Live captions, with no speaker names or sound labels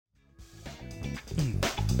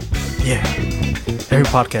Yeah. Every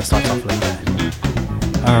podcast starts off like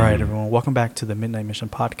that. All right, everyone. Welcome back to the Midnight Mission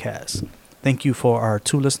podcast. Thank you for our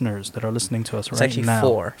 2 listeners that are listening to us It's right actually now.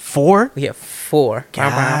 4. 4? We have 4.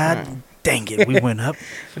 God dang it. We went up.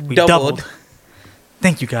 We Doubled.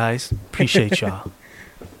 Thank you, guys. Appreciate y'all.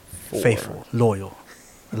 4. Faithful. Loyal.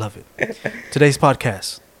 I love it. Today's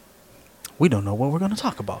podcast. We don't know what we're going to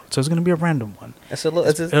talk about. So it's going to be a random one. It'll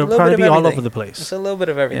probably be all over the place. It's a little bit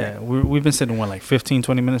of everything. Yeah, we've been sitting, like 15,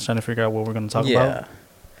 20 minutes trying to figure out what we're going to talk about. Yeah.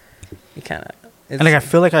 You kind of... And I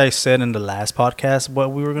feel like I said in the last podcast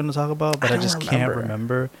what we were going to talk about, but I just can't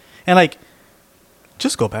remember. And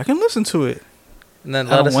just go back and listen to it. And then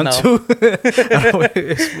let us know.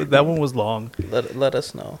 That one was long. Let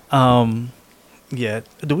us know. Yeah.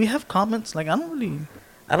 Do we have comments?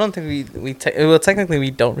 I don't think we technically we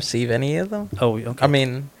don't receive any of them. Oh, okay. I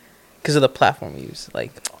mean, because of the platform we use.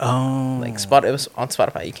 It was on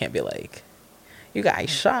Spotify. You can't be like, you guys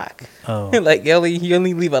suck. Oh. You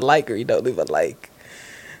only leave a like or you don't leave a like.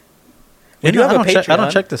 I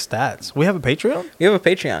don't check the stats. We have a Patreon? We have a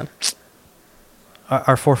Patreon.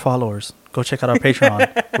 Our 4 followers. Go check out our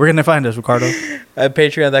Patreon. Where can they find us, Ricardo? At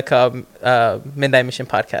patreon.com Midnight Mission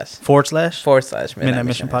Podcast. / Midnight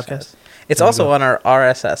Mission Podcast. It's also on our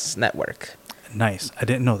RSS network. Nice. I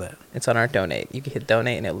didn't know that. It's on our donate. You can hit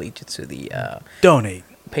donate and it'll lead you to the donate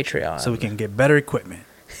Patreon. So we can get better equipment.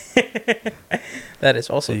 That is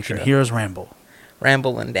also so you true. can hear us ramble.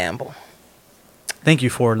 Ramble and damble. Thank you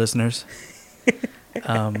for listeners.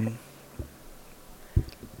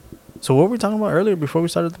 So what were we talking about earlier before we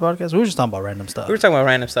started the podcast? We were just talking about random stuff. We were talking about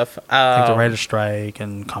random stuff. Like the writer strike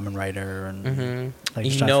and Kamen Rider and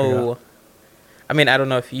I mean, I don't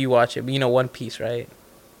know if you watch it, but you know One Piece, right?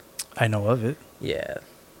 I know of it. Yeah.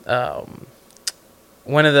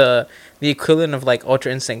 One of the equivalent of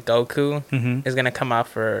Ultra Instinct Goku is gonna come out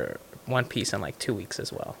for One Piece in 2 weeks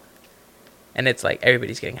as well. And it's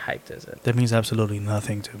everybody's getting hyped as it. That means absolutely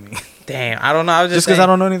nothing to me. Damn, I don't know. I was just because I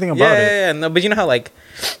don't know anything about it. Yeah, no, but you know how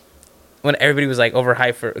when everybody was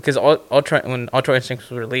overhyped for because when Ultra Instinct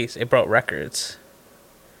was released, it broke records.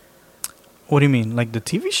 What do you mean, like the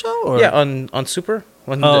TV show? Or? Yeah, on Super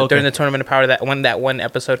during the Tournament of Power when that one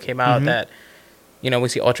episode came out that we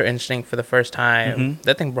see Ultra Instinct for the first time.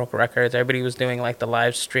 That thing broke records. Everybody was doing the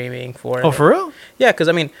live streaming for it. Oh, for real? Yeah, because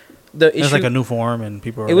I mean. It's a new form, and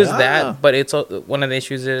people. It was that, but it's one of the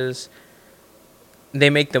issues is they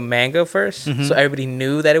make the manga first, so everybody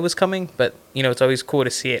knew that it was coming. But it's always cool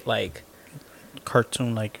to see it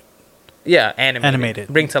cartoon, animated,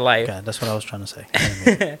 bring to life. God, that's what I was trying to say.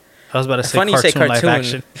 Animated. I was about to say funny cartoon, you say cartoon live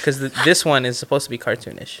action because this one is supposed to be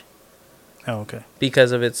cartoonish. Oh, okay.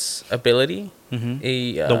 Because of its ability.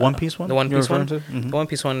 The One Piece one. The One Piece one. The One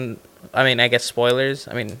Piece one. I mean, I guess spoilers.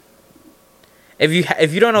 I mean. If you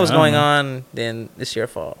don't know what's going on, then it's your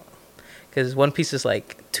fault. Because One Piece is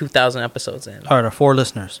 2,000 episodes in. All right, our 4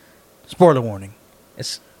 listeners. Spoiler warning.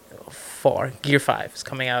 It's 4. Gear 5 is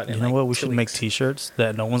coming out in You know what? We should make T-shirts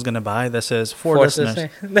that no one's going to buy that says 4 listeners.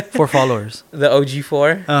 4 followers. The OG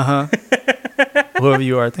 4? Uh-huh. Whoever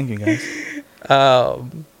you are, thank you, guys.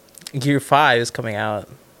 Gear 5 is coming out,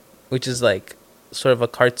 which is sort of a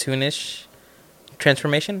cartoonish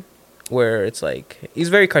transformation. Where it's he's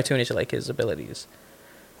very cartoonish, his abilities.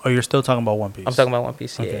 Oh, you're still talking about One Piece? I'm talking about One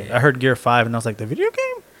Piece, okay. Yeah. I heard Gear 5, and I was like, the video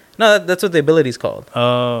game? No, that's what the ability's called.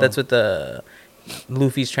 Oh. That's what the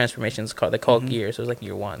Luffy's transformation is called. They call it Gear, so it's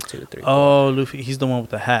Gear 1, 2, 3, 4. Oh, Luffy, he's the one with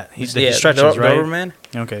the hat. He stretches, right? Doberman.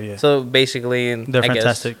 Okay, yeah. So basically... They're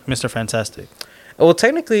fantastic. Mr. Fantastic. Well,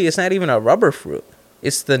 technically, it's not even a rubber fruit.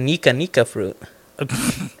 It's the Nika Nika fruit.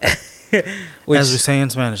 As we say in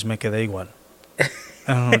Spanish, me quedé igual.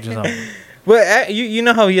 I don't know what you're talking about. But you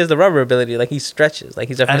know how he has the rubber ability, he stretches,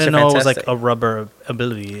 he's a Mr. Fantastic. I didn't know it was a rubber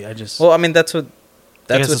ability. Well, I mean that's what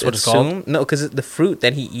it's called. No, because the fruit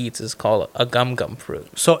that he eats is called a gum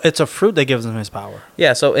fruit. So it's a fruit that gives him his power.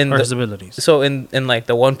 Yeah. So his abilities. So in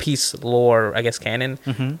the One Piece lore, I guess canon,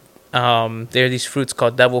 there are these fruits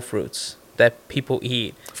called devil fruits that people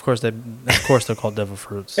eat. Of course they're called devil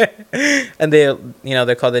fruits. And they're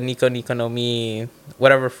called the Nico Nico no Mi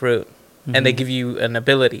whatever fruit, and they give you an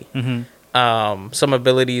ability. Some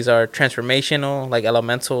abilities are transformational, like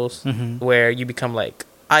elementals, where you become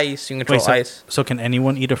ice. You control ice. So can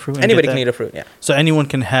anyone eat a fruit? Anybody can eat a fruit, yeah. So anyone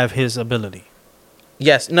can have his ability?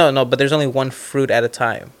 Yes. No, but there's only one fruit at a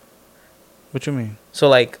time. What you mean?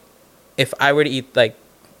 So, if I were to eat,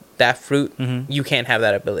 that fruit, you can't have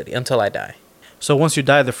that ability until I die. So once you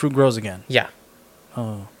die, the fruit grows again? Yeah.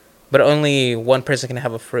 Oh. But only one person can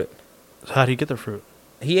have a fruit. So how do you get the fruit?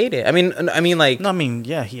 He ate it.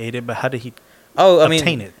 Yeah, he ate it, but how did he?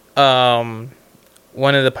 obtain it?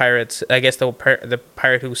 one of the pirates, I guess the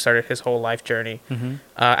pirate who started his whole life journey,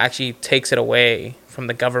 actually takes it away from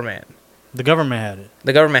the government. The government had it.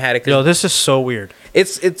 The government had it. Yo, this is so weird.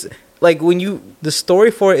 It's like the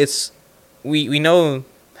story for it's we know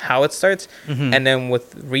how it starts, and then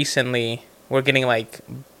with recently we're getting like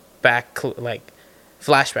back like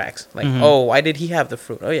flashbacks, like oh, why did he have the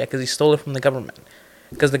fruit? Oh yeah, because he stole it from the government,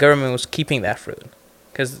 because the government was keeping that fruit,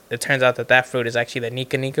 because it turns out that fruit is actually the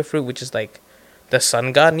Nika Nika fruit, which is like the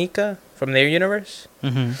sun god Nika from their universe.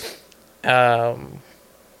 And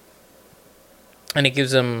it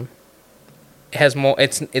gives him, it has more,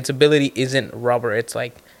 its ability isn't rubber, it's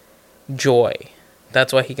like joy.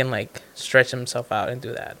 That's why he can like stretch himself out and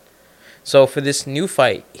do that. So for this new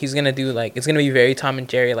fight, he's gonna do like, it's gonna be very Tom and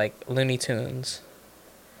Jerry, like Looney Tunes.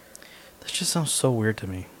 That just sounds so weird to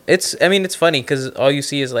me. I mean, it's funny because all you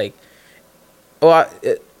see is like,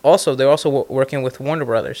 also they're also working with Warner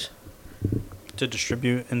Brothers to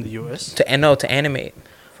distribute in the U.S. to animate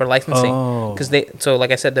for licensing, because so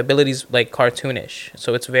like I said, the ability's like cartoonish,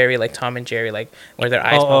 so it's very like Tom and Jerry, like where their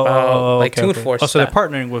eyes pop out, like Toon Force. Oh, so they're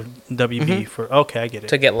partnering with WB for I get it,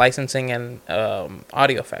 to get licensing and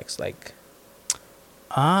audio effects, like.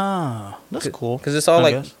 That's cool. Because it's all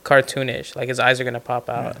like cartoonish, like his eyes are gonna pop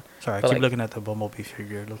out. Yeah. Sorry, I keep looking at the Bumblebee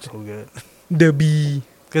figure. It looks so good. The bee.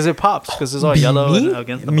 Because it pops, because it's all yellow and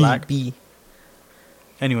against the black. Bee.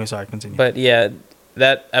 Anyway, sorry, continue. But yeah,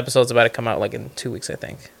 that episode's about to come out like in 2 weeks, I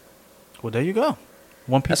think. Well, there you go.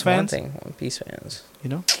 One Piece fans. That's one thing. One Piece fans. You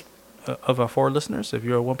know, of our 4 listeners, if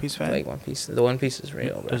you're a One Piece fan, like One Piece, the One Piece is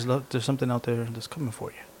real. Bro. There's something out there that's coming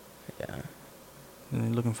for you. Yeah. And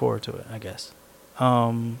you're looking forward to it, I guess.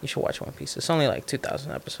 You should watch One Piece. It's only like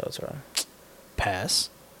 2,000 episodes, bro. Pass.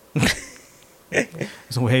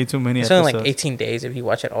 It's way too many episodes. It's only like 18 days if you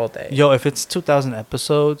watch it all day. Yo, if it's 2,000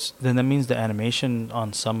 episodes, then that means the animation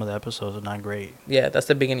on some of the episodes are not great. Yeah, that's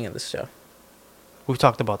the beginning of this show. We've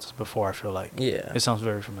talked about this before, I feel like. Yeah. It sounds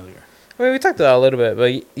very familiar. I mean, we talked about it a little bit,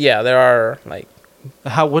 but yeah, there are like...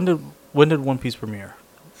 When did One Piece premiere?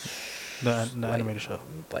 The animated show?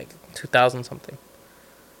 Like 2000 something.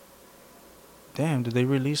 Damn, did they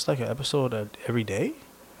release like an episode every day?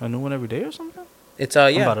 A new one every day or something? It's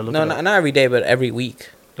yeah. No, not every day, but every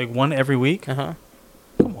week. Like one every week? Uh-huh.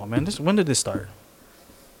 Come on, man. When did this start?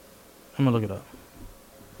 I'm gonna look it up.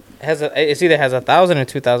 It either has 1,000 or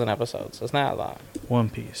 2,000 episodes. It's not a lot. One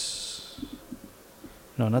Piece.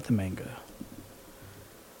 No, not the manga.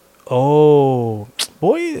 Oh,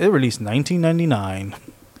 boy, it released 1999.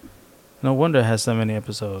 No wonder it has so many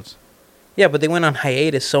episodes. Yeah, but they went on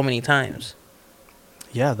hiatus so many times.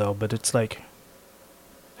 Yeah, though, but it's like...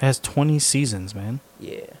 It has 20 seasons, man.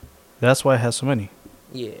 Yeah. That's why it has so many.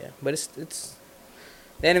 Yeah, but it's...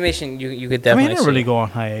 The animation, you could definitely it didn't really go on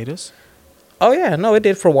hiatus. Oh, yeah. No, it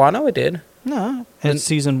did. For Wano, it did. No. And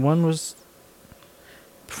season 1 was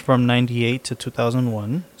from 98 to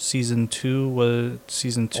 2001. Season 2 was...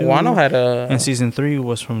 Season 2... Wano had a... And season 3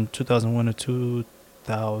 was from 2001 to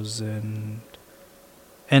 2000...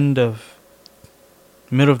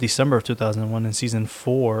 middle of December of 2001, and season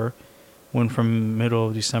 4 went from middle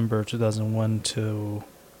of December 2001 to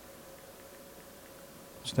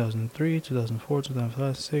 2003, 2004, 2005,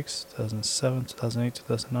 2006, 2007, 2008,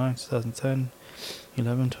 2009, 2010,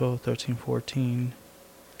 11, 12, 13, 14.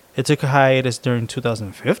 It took a hiatus during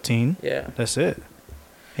 2015. Yeah. That's it.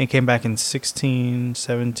 It came back in 16,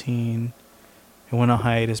 17. It went on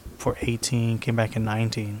hiatus for 18, came back in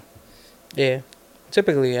 19. Yeah.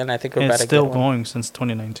 Typically, and I think we're about to get one. It's still going since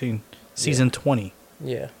 2019. Season 20.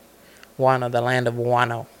 Yeah. Wano, the land of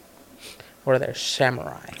Wano. Where they're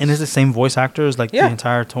samurai. And it's the same voice actors like the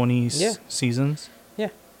entire 20 seasons? Yeah.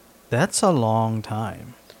 That's a long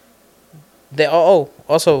time.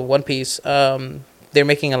 Also One Piece. They're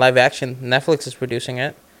making a live action. Netflix is producing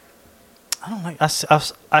it. I don't like...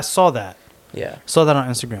 I saw that. Yeah. Saw that on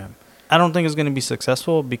Instagram. I don't think it's going to be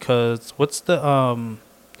successful because what's the...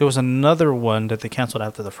 There was another one that they canceled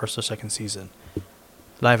after the first or second season.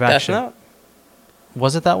 Live action. Death Note?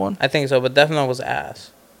 Was it that one? I think so, but Death Note was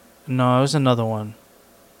ass. No, it was another one.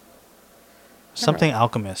 Something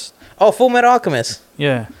Alchemist. Oh, Full Metal Alchemist.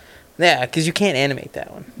 Yeah. Yeah, because you can't animate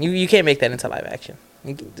that one. You can't make that into live action.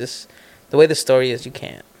 The way the story is, you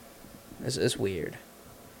can't. It's weird.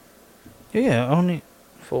 Yeah, only...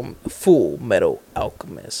 Full Metal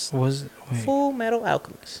Alchemist. Full Metal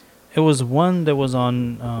Alchemist. It was one that was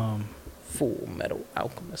on... Full Metal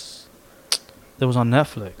Alchemist. That was on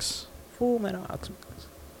Netflix. Full Metal Alchemist.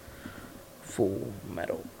 Full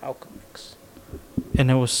Metal Alchemist. And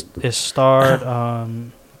it starred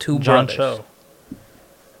two John brothers. Cho.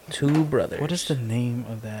 Two brothers. What is the name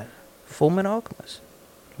of that? Full Metal Alchemist.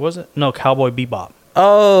 Was it? No, Cowboy Bebop. That's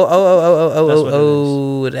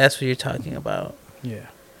what you're talking about. Yeah.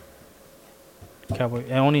 Cowboy.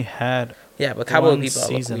 I only had Yeah, but Cowboy one Bebop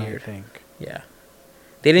look season, I weird. think. Yeah,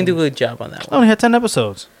 they didn't do a good job on that I one. only had 10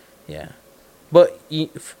 episodes. Yeah, but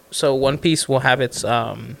so One Piece will have its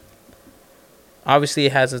obviously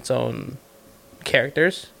it has its own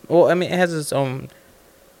characters. Well, I mean it has its own.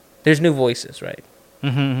 There's new voices, right?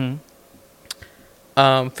 Mm-hmm.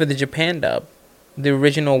 For the Japan dub, the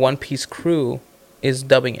original One Piece crew is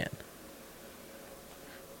dubbing it.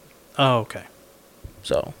 Oh, okay.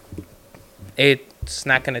 So it's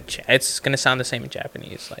not gonna. It's gonna sound the same in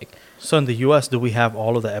Japanese. Like So in the U.S., do we have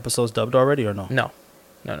all of the episodes dubbed already or no? no.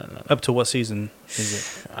 Up to what season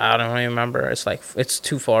is it? I don't even remember. It's like it's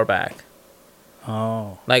too far back.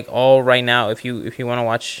 Oh. Like all right now, if you want to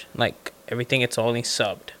watch like everything, it's only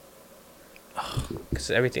subbed.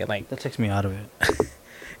 Because everything like That takes me out of it.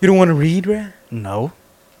 you don't want to read, bruh? No.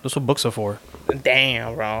 That's what books are for.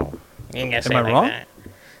 Damn, bro. You ain't gotta say Am I it like wrong? that.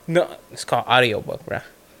 No, it's called audiobook, bruh.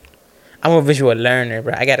 I'm a visual learner,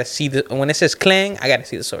 bruh. I gotta see when it says clang, I gotta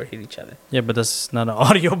see the sword hit each other. Yeah, but that's not an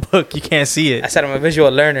audio book. You can't see I it. said I'm a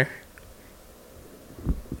visual learner.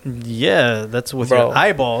 Yeah, that's with Bro. your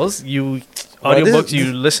eyeballs. You Bro, audiobooks,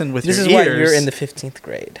 you listen with This your is ears. why you're in the 15th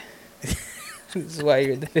grade. This is why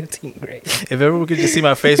you're in the 15th grade. If everyone could just see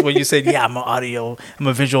my face when you said, "Yeah, I'm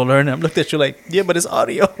a visual learner," I'm looked at you like, "Yeah, but it's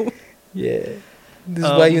audio." Yeah. This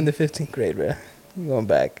is why you're in the 15th grade, bruh. You're going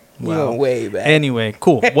back. You're Wow. going way back. Anyway,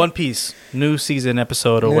 cool. One Piece, new season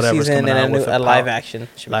episode or New whatever's season coming out and with a live action.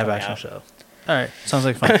 should be live coming action out. show. All right, sounds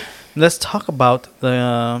like fun. Let's talk about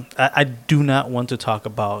the. I do not want to talk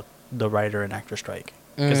about the writer and actor strike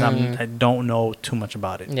because I don't know too much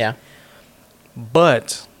about it. Yeah.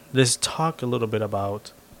 But let's talk a little bit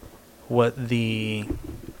about what the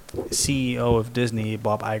CEO of Disney,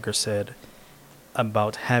 Bob Iger, said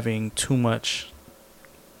about having too much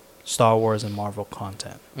Star Wars and Marvel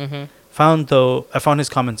content. Mm-hmm. I found his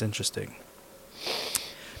comments interesting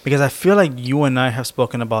because I feel like you and I have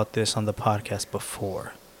spoken about this on the podcast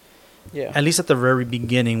before. Yeah. At least at the very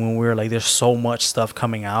beginning when we were like, there's so much stuff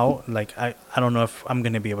coming out. Like, I don't know if I'm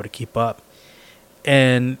going to be able to keep up.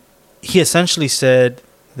 And he essentially said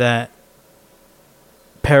that,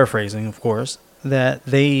 paraphrasing, of course, that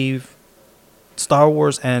Star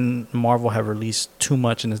Wars and Marvel have released too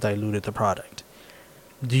much and has diluted the product.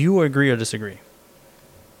 Do you agree or disagree?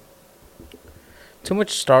 Too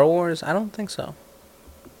much Star Wars? I don't think so.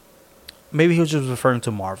 Maybe he was just referring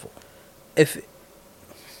to Marvel.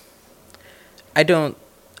 I don't,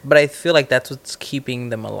 but I feel like that's what's keeping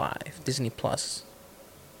them alive. Disney Plus.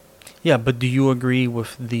 Yeah, but do you agree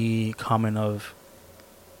with the comment of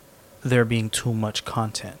there being too much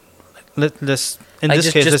content? Let's in Like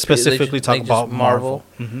this case, let's specifically talk about Marvel.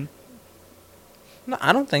 Mm-hmm. No,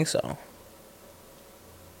 I don't think so.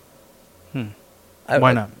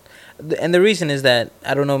 Why not? And the reason is that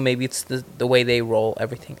I don't know. Maybe it's the way they roll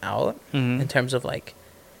everything out in terms of like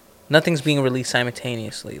nothing's being released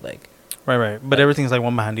simultaneously. Like Right. But everything's like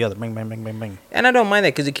one behind the other. Bang, bang, bang, bang, bang. and I don't mind that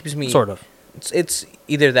because it keeps me Sort of. It's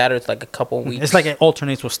either that or it's like a couple weeks. It's like it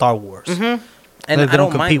alternates with Star Wars. Mm-hmm. And And they I don't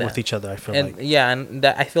don't mind compete that. with each other, I feel And like. yeah, and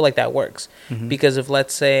that I feel like that works because if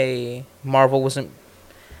let's say Marvel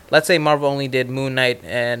only did Moon Knight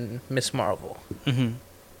and Miss Marvel.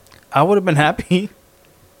 I would have been happy.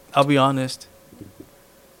 I'll be honest.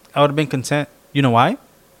 I would have been content. You know why?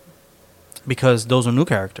 Because those are new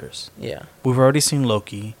characters. Yeah. We've already seen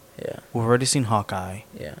Loki. Yeah. We've already seen Hawkeye.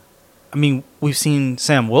 Yeah. I mean, we've seen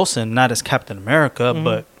Sam Wilson, not as Captain America,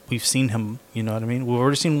 but we've seen him, you know what I mean? We've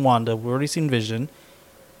already seen Wanda. We've already seen Vision.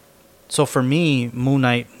 So for me, Moon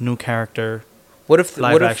Knight, new character.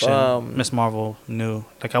 Live action, Miss Marvel, new.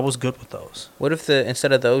 Like, I was good with those. What if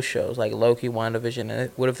instead of those shows, like Loki, WandaVision,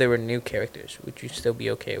 what if they were new characters? Would you still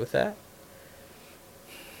be okay with that?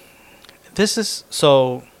 This is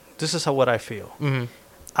how what I feel. Mm-hmm.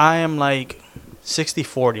 I am like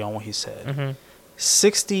 60-40 on what he said.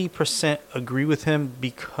 60% agree with him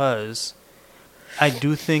because I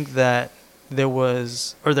do think that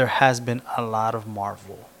there has been a lot of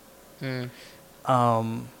Marvel.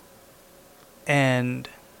 And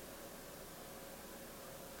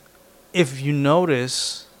if you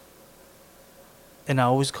notice, and I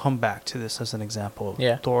always come back to this as an example,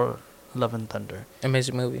 Thor Love and Thunder.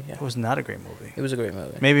 Amazing movie, yeah. It was not a great movie. It was a great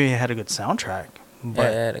movie. Maybe it had a good soundtrack,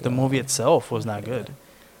 but the movie itself was not good.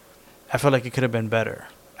 I feel like it could have been better.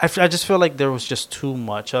 I just feel like there was just too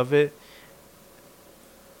much of it.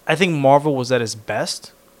 I think Marvel was at its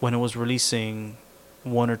best when it was releasing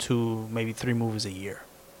 1 or 2, maybe 3 movies a year.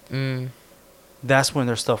 That's when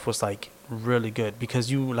their stuff was like really good because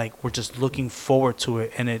you like were just looking forward to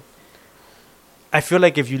it, and I feel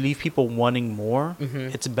like if you leave people wanting more,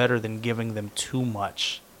 it's better than giving them too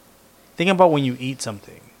much. Think about when you eat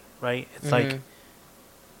something, right? It's like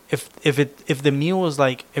if the meal is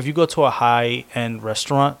like, if you go to a high end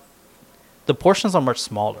restaurant, the portions are much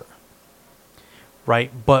smaller,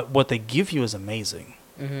 right? But what they give you is amazing.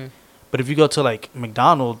 But if you go to like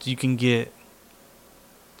McDonald's, you can get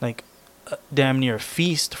like damn near a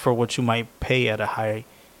feast for what you might pay at a high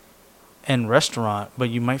end restaurant, but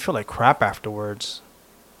you might feel like crap afterwards,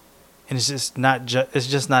 and it's just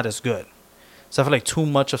not as good. So I feel like too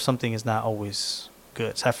much of something is not always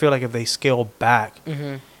good. So I feel like if they scale back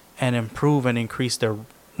and improve and increase their,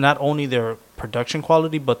 not only their production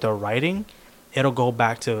quality but their writing, it'll go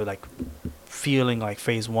back to like feeling like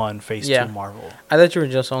phase 1, phase 2 Marvel. I thought you were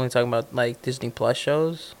just only talking about like Disney Plus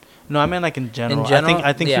shows. No, I meant like in general.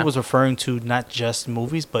 I think he was referring to not just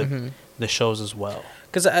movies but the shows as well.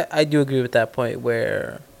 Because I do agree with that point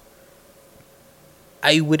where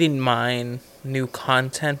I wouldn't mind new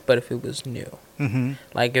content, but if it was new.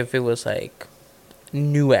 Like if it was like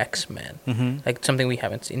new X-Men, like something we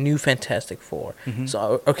haven't seen, new Fantastic Four.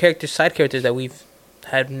 So our characters, side characters that we've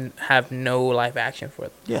have no live action for.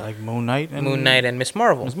 Yeah, like Moon Knight and Miss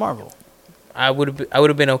Marvel. I would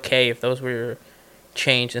have been okay if those were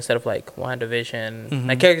changed instead of like WandaVision,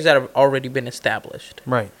 like characters that have already been established.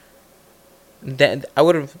 Right. Then I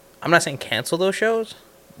would have. I'm not saying cancel those shows,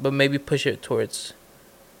 but maybe push it towards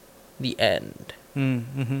the end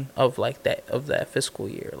of like that fiscal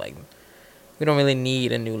year. Like we don't really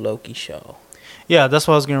need a new Loki show. Yeah, that's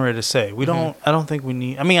what I was getting ready to say. We don't. I don't think we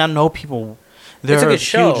need. I mean, I know people. They're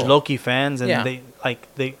huge Loki fans, and they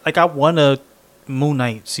I want a Moon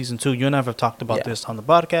Knight season 2. You and I have talked about this on the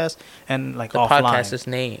podcast and like the offline. The podcast is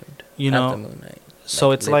named after Moon Knight.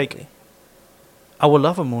 So it's literally. Like I would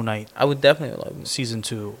love a Moon Knight. I would definitely love season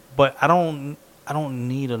 2, but I don't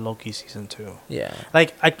need a Loki season 2. Yeah.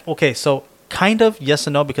 Like so kind of yes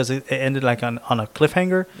and no, because it ended like on a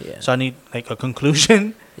cliffhanger. Yeah. So I need like a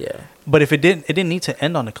conclusion. Yeah. But if it didn't need to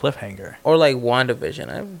end on a cliffhanger. Or like WandaVision.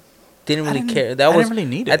 I didn't really care. I didn't really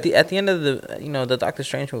need it. At the end of the Doctor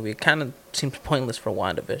Strange movie, it kind of seems pointless for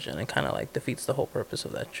WandaVision. It kind of like defeats the whole purpose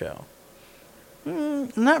of that show.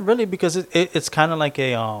 Not really, because it's kind of like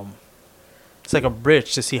it's like a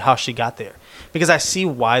bridge to see how she got there. Because I see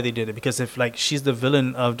why they did it. Because if like she's the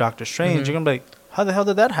villain of Doctor Strange, you're gonna be like, how the hell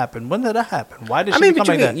did that happen? When did that happen? Why did she become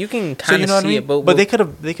like that? You can kind of see it, but they could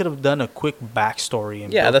have done a quick backstory.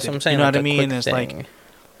 And that's what I'm saying. You know what I mean? And it's like,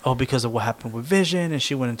 because of what happened with Vision, and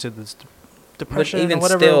she went into this depression. But even or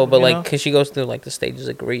whatever, still, but like, because she goes through like the stages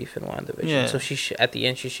of grief in WandaVision. Yeah. So she at the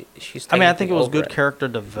end she's. I mean, I think it was good character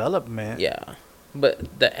development. Yeah,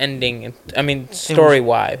 but the ending, I mean, story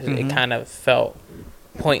wise, it kind of felt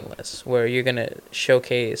pointless. Where you're gonna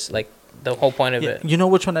showcase like the whole point of it. You know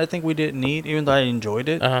which one I think we didn't need, even though I enjoyed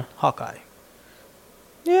it? Hawkeye.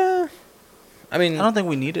 Yeah. I mean, I don't think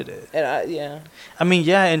we needed it. I mean,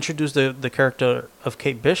 introduced the character of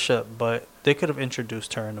Kate Bishop, but they could have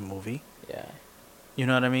introduced her in the movie. Yeah. You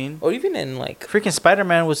know what I mean? Or even in like freaking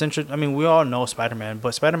Spider-Man was introduced. I mean, we all know Spider-Man,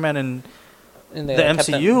 but Spider-Man in the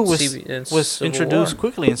MCU was introduced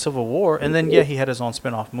quickly in Civil War, and then he had his own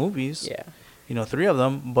spin-off movies. Yeah. 3 of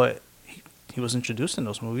them, but he was introduced in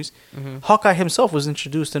those movies. Hawkeye himself was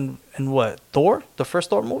introduced in what? Thor? The first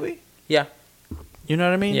Thor movie? Yeah. You know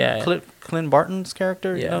what I mean? Yeah. Clint Barton's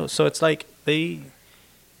character. Yeah. So it's like they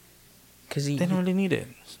didn't really need it.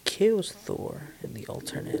 He kills Thor in the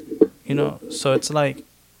alternate. So it's like,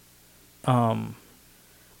 go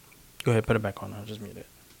ahead, put it back on. I'll just mute it.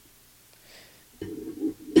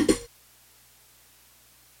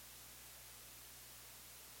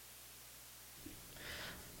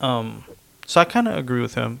 So I kind of agree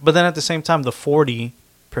with him, but then at the same time, the 40%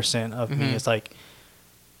 of me is like,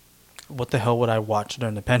 what the hell would I watch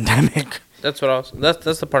during the pandemic? That's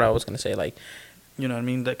that's the part I was gonna say. Like, you know what I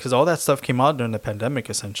mean? Because all that stuff came out during the pandemic,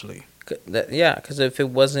 essentially. Because if it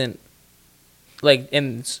wasn't like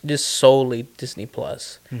in just solely Disney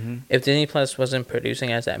Plus, if Disney Plus wasn't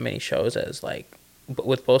producing as that many shows as like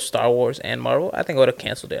with both Star Wars and Marvel, I think I would have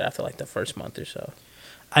canceled it after like the first month or so.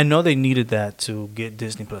 I know they needed that to get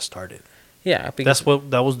Disney Plus started. Yeah,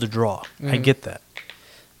 that was the draw. I get that.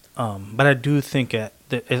 But I do think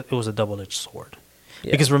it was a double-edged sword.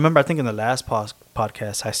 Yeah. Because remember, I think in the last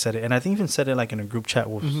podcast I said it, and I think even said it like in a group chat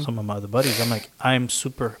with some of my other buddies. I'm like, I'm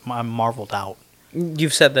marveled out.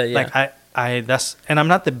 You've said that, yeah. Like and I'm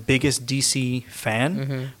not the biggest DC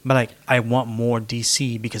fan, but like I want more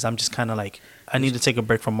DC because I'm just kind of like I need to take a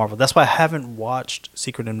break from Marvel. That's why I haven't watched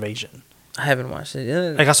Secret Invasion. I haven't watched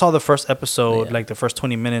it. Like I saw the first episode, like the first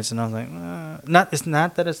 20 minutes, and I was like, It's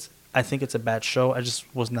not that it's I think it's a bad show. I just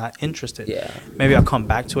was not interested. Yeah. Maybe I'll come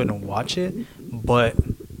back to it and watch it, but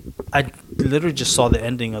I literally just saw the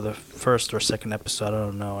ending of the first or second episode. I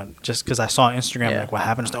don't know, and just because I saw on Instagram like what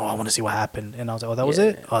happened, I was like, oh, I want to see what happened, and I was like, oh, that was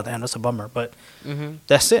it. Oh, damn, that's a bummer. But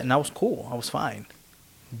that's it, and that was cool. I was fine,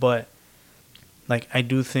 but like I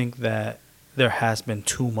do think that there has been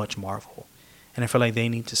too much Marvel, and I feel like they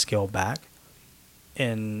need to scale back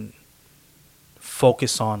and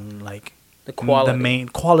focus on like the main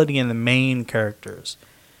quality and the main characters.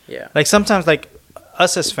 Yeah, like sometimes like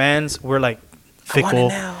us as fans, we're like fickle. I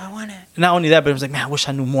want it now. I want it. Not only that, but it was like, man, I wish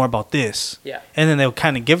I knew more about this. Yeah. And then they'll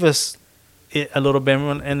kind of give us it a little bit,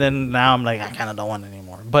 and then now I'm like, I kind of don't want it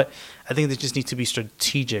anymore. But I think they just need to be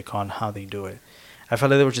strategic on how they do it. I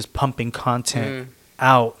felt like they were just pumping content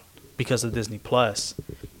out because of Disney Plus.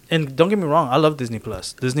 And don't get me wrong, I love Disney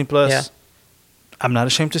Plus. Disney Plus, I'm not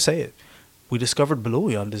ashamed to say it. We discovered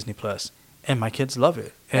Bluey on Disney Plus. And my kids love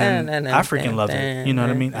it. And I freaking love it. You know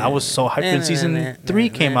what I mean? I was so hyped when season 3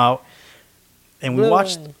 came out. And we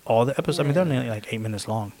watched all the episodes. I mean, they're only like 8 minutes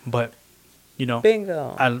long. But, you know,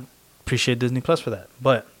 bingo. I appreciate Disney Plus for that.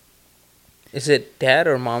 But is it dad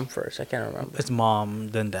or mom first? I can't remember. It's mom,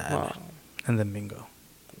 then dad, and then bingo.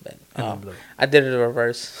 And then Blue. I did it in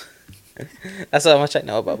reverse. That's how much I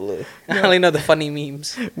know about Blue. I only know the funny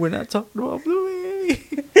memes. We're not talking about Bluey.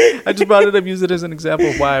 I just brought it up, use it as an example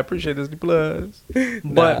of why I appreciate Disney Plus.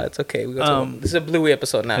 But it's okay. We this is a Bluey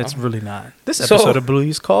episode now. It's really not. This episode of Bluey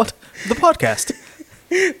is called The Podcast.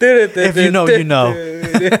 If you know, you know.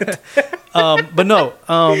 But no.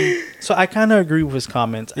 So I kind of agree with his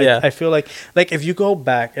comments. I feel like if you go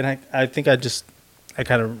back, and I think I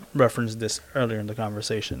kind of referenced this earlier in the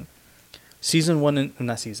conversation. Phase 1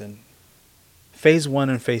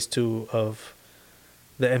 and phase 2 of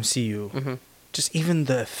the MCU, just even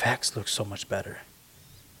the effects look so much better.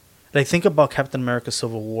 Like, think about Captain America: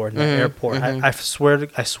 Civil War in the airport. I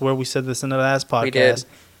swear we said this in the last podcast. We did.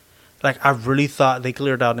 Like, I really thought they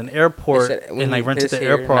cleared out an airport and like rented the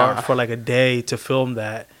airport for like a day to film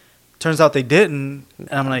that. Turns out they didn't,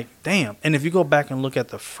 and I'm like, damn. And if you go back and look at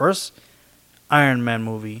the first Iron Man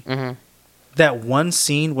movie, that one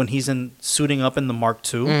scene when he's suiting up in the Mark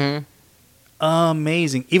II,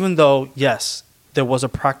 amazing. Even though, yes, there was a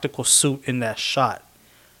practical suit in that shot,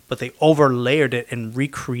 but they overlayered it and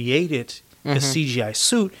recreated a CGI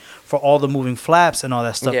suit for all the moving flaps and all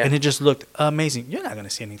that stuff, and it just looked amazing. You're not going to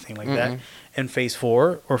see anything like that in Phase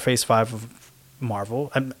 4 or Phase 5 of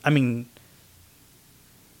Marvel. I mean,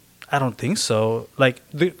 I don't think so. Like,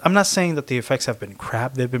 I'm not saying that the effects have been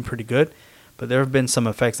crap. They've been pretty good, but there have been some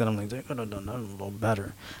effects that I'm like, they could have done that a little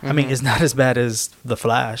better. I mean, it's not as bad as The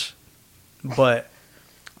Flash, but...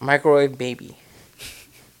 Microwave baby.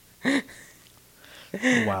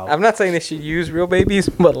 Wow. I'm not saying they should use real babies,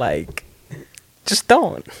 but like, just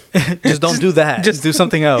don't. Just don't do that. Just do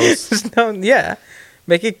something else. Just don't. Yeah,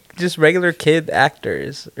 make it just regular kid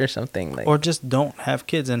actors or something like. Or just don't have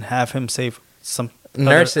kids and have him save some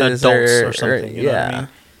nurses adults or something. You know what I mean?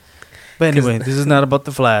 But anyway, this is not about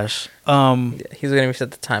the Flash. He's gonna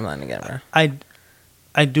reset the timeline again, bro.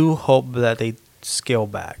 I do hope that they scale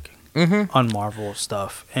back on Marvel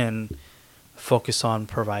stuff and focus on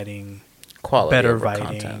providing better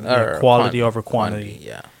writing, quality over quantity.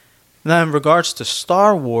 Yeah. Now, in regards to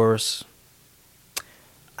Star Wars,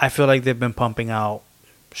 I feel like they've been pumping out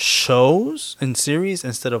shows and series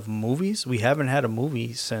instead of movies. We haven't had a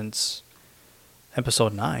movie since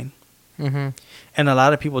Episode 9. And a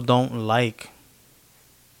lot of people don't like...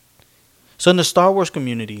 So in the Star Wars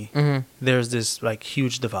community, there's this like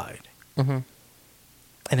huge divide. And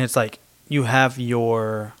it's like you have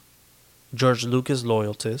your George Lucas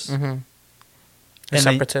loyalists. And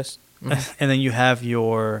separatists. And then you have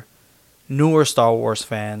your newer Star Wars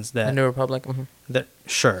fans that... The New Republic.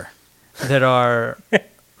 That are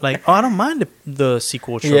like, oh, I don't mind the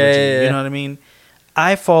sequel trilogy. You know what I mean?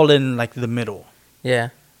 I fall in like the middle. Yeah.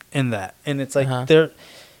 In that. And it's like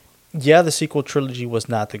the sequel trilogy was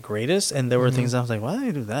not the greatest, and there were things I was like, why did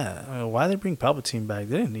they do that? Why did they bring Palpatine back?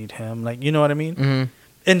 They didn't need him. Like, you know what I mean?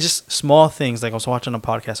 And just small things. Like, I was watching a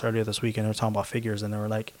podcast earlier this week, and they were talking about figures, and they were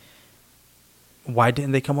like, why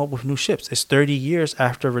didn't they come up with new ships? It's 30 years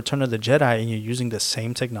after Return of the Jedi, and you're using the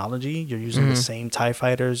same technology. You're using the same TIE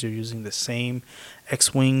fighters. You're using the same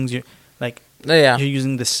X-Wings. You're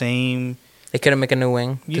using the same... They couldn't make a new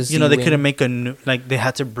wing. You know, they couldn't make a new... Like, they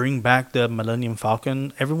had to bring back the Millennium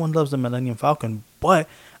Falcon. Everyone loves the Millennium Falcon, but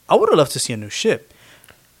I would have loved to see a new ship.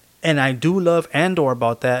 And I do love Andor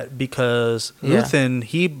about that because Luthen,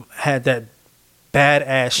 he had that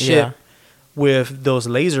badass ship with those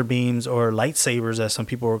laser beams or lightsabers, as some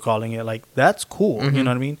people were calling it. Like, that's cool. You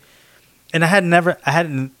know what I mean? And I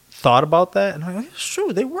hadn't thought about that, and I'm like, it's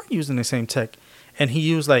true. They were using the same tech, and he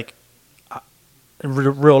used like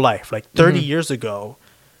real life, like 30 years ago.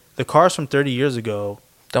 The cars from 30 years ago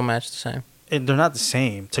don't match the same. They're not the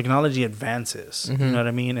same. Technology advances. You know what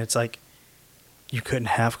I mean? It's like you couldn't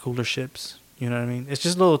have cooler ships. You know what I mean? It's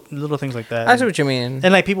just little things like that. I see what you mean.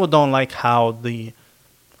 And like people don't like how the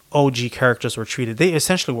OG characters were treated. They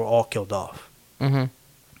essentially were all killed off.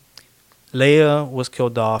 Leia was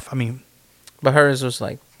killed off. I mean, but hers was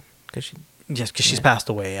like because she's passed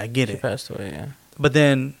away. I get it. She passed away. Yeah. But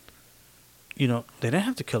then, they didn't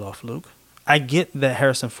have to kill off Luke. I get that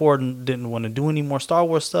Harrison Ford didn't want to do any more Star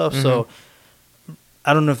Wars stuff. So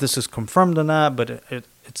I don't know if this is confirmed or not, but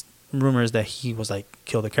it's rumors that he was like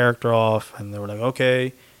kill the character off, and they were like,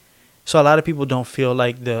 okay. So a lot of people don't feel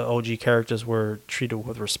like the OG characters were treated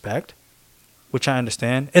with respect, which I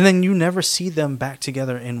understand. And then you never see them back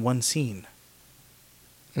together in one scene.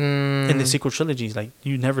 In the sequel trilogies, like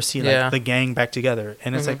you never see like the gang back together,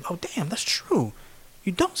 and it's like, oh damn, that's true.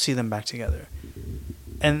 You don't see them back together,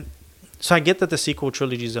 and so I get that the sequel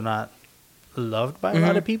trilogies are not loved by a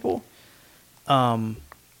lot of people, and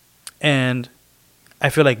I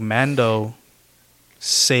feel like Mando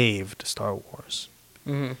saved Star Wars,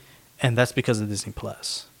 and that's because of Disney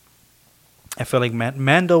Plus. I feel like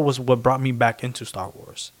Mando was what brought me back into Star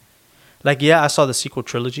Wars. Like, yeah, I saw the sequel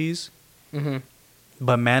trilogies.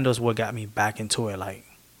 But Mando's what got me back into it. Like,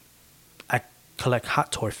 I collect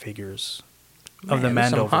Hot Toy figures of the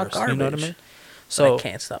Mandoverse. You know what I mean? So I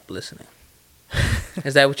can't stop listening.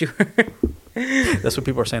 Is that what you heard? That's what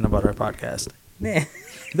people are saying about our podcast. Yeah.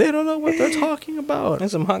 They don't know what they're talking about.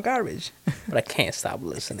 That's some hot garbage. But I can't stop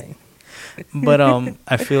listening. But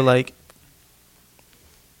I feel like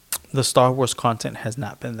the Star Wars content has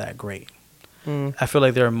not been that great. I feel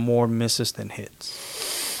like there are more misses than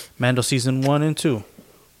hits. Mando season 1 and 2,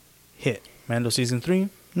 hit. Mando season 3,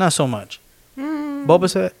 not so much.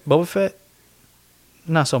 Boba Fett,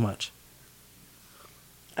 not so much.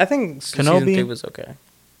 I think season 3 was okay.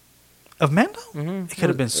 Of Mando? It could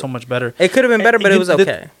have been so much better. It could have been better, but it was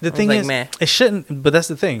okay. The thing is, it shouldn't. But that's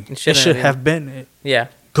the thing. It should have been.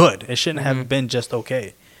 Good. It shouldn't have been just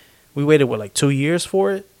okay. We waited like 2 years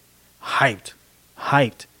for it. Hyped,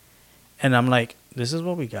 and I'm like, this is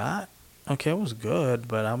what we got. Okay, it was good,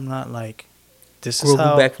 but I'm not like, this is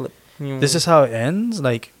how backflip. This is how it ends.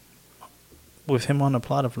 Like, with him on a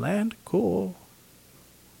plot of land. Cool,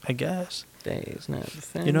 I guess. Days not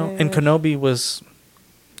finished. And Kenobi was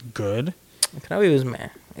good. Kenobi was meh.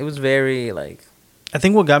 It was very like. I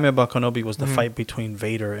think what got me about Kenobi was the fight between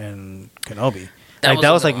Vader and Kenobi.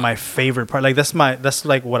 That was like my favorite part. Like that's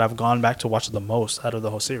like what I've gone back to watch the most out of the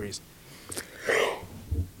whole series.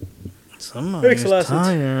 Somebody's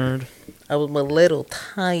tired. I was a little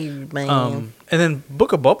tired, man. And then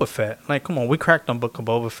Book of Boba Fett. Like, come on, we cracked on Book of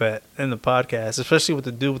Boba Fett in the podcast, especially with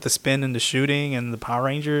the dude with the spin and the shooting and the Power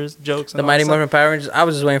Rangers jokes. And the Mighty Morphin Power Rangers. I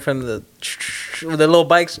was just waiting for the little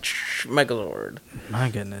bikes. Megazord. My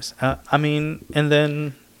goodness. I mean, and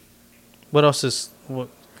then what else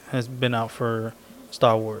has been out for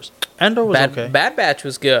Star Wars? Andor was okay. Bad Batch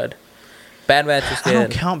was good. Bad Batch was good. I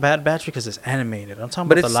don't count Bad Batch because it's animated. I'm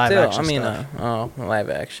talking about the live action stuff. Live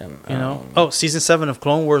action. Season 7 of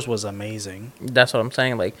Clone Wars was amazing. That's what I'm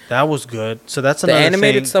saying. Like that was good. So that's another the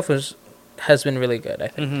animated thing. stuff has been really good. I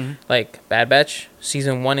think. Like Bad Batch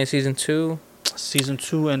season 1 and season 2. Season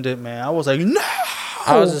 2 ended, man. I was like, no.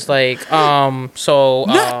 I was just like,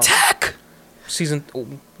 not tech.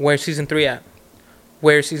 Where's season 3 at?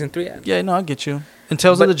 Where's season 3 at? Yeah, no, I get you. And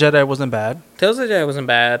Tales of the Jedi wasn't bad. Tales of the Jedi wasn't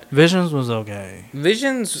bad. Visions was okay.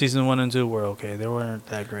 Visions season 1 and 2 were okay. They weren't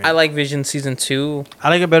that great. I like Visions season 2. I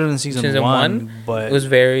like it better than season 1, but it was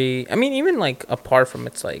very. I mean, even like apart from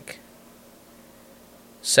its like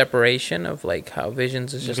separation of like how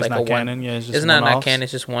Visions is just like not a canon. one. Yeah, it's just it's not canon.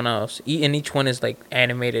 It's just one-offs. And each one is like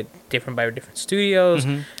animated different by different studios,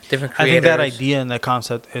 different creators. I think that idea and that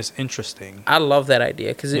concept is interesting. I love that idea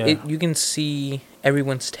because you can see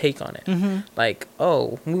everyone's take on it. Like,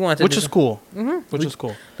 we want to, which is cool. Which is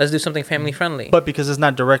cool. Let's do something family friendly. But because it's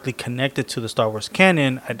not directly connected to the Star Wars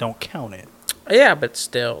canon, I don't count it. Yeah, but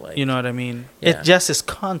still, like, you know what I mean. Yeah. It just is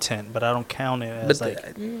content, but I don't count it as they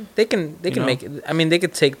can make it. I mean, they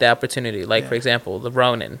could take the opportunity, like for example, the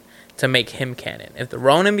Ronin, to make him canon. If the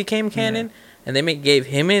Ronin became canon and they gave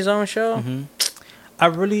him his own show,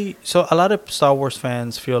 so a lot of Star Wars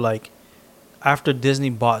fans feel like after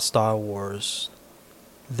Disney bought Star Wars,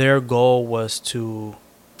 their goal was to,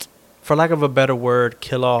 for lack of a better word,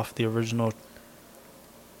 kill off the original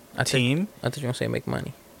team. I thought you were going to say make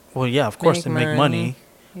money. Well, yeah, of course, to make money.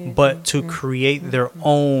 but to create their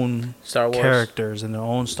own Star Wars characters and their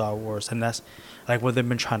own Star Wars, and that's like what they've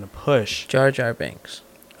been trying to push. Jar Jar Binks.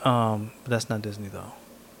 That's not Disney though.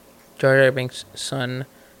 Jar Jar Binks' son,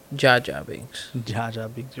 Jar Jar Binks. Jar Jar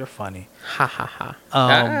Binks, you're funny. Ha ha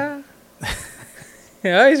ha.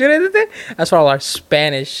 Yeah, you see what I did there? That's for all our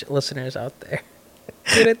Spanish listeners out there.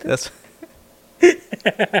 That's.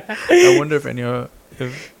 I wonder if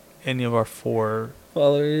any of our 4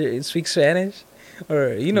 followers speak Spanish,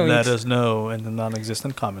 or let us know in the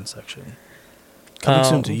non-existent comment section. Coming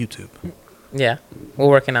soon to YouTube. Yeah, we're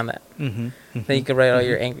working on that. Mm-hmm, then you can write all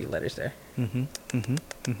your angry letters there.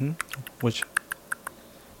 Which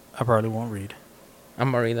I probably won't read.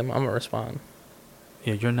 I'm gonna read them. I'm gonna respond.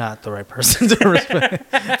 Yeah, you're not the right person to respond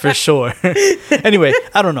for sure. Anyway,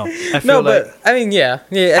 I don't know. I feel I mean, yeah.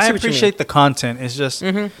 I appreciate the content. It's just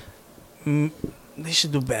they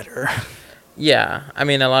should do better. Yeah, I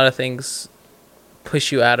mean, a lot of things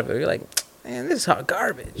push you out of it. You're like, man, this is hot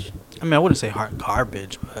garbage. I mean, I wouldn't say hot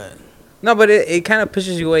garbage, but no, but it kind of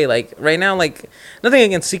pushes you away. Like right now, like nothing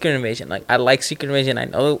against Secret Invasion. Like I like Secret Invasion.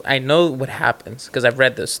 I know what happens because I've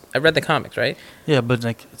read this. I've read the comics, right? Yeah, but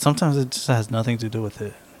like sometimes it just has nothing to do with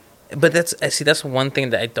it. But that's one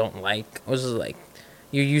thing that I don't like. Was like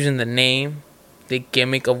you're using the name, the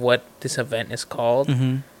gimmick of what this event is called,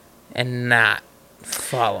 and not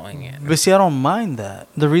following it. But see, I don't mind that.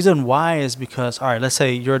 The reason why is because, all right, let's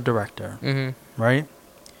say you're a director, right?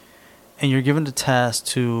 And you're given the task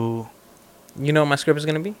to... You know what my script is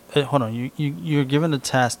going to be? Hold on. You're given the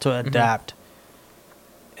task to adapt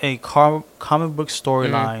a comic book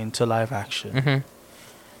storyline to live action.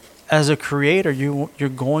 As a creator, you're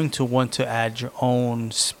going to want to add your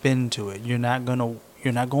own spin to it. You're not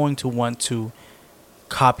going to want to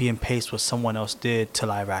copy and paste what someone else did to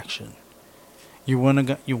live action. You want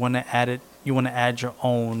to add it. You want to add your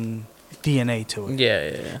own DNA to it.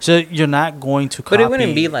 Yeah. So you're not going to copy. But it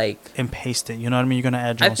wouldn't be like and paste it. You know what I mean? You're gonna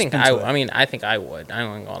add your own spin to it. I mean, I think I would. I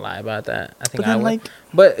ain't gonna lie about that. I think I would.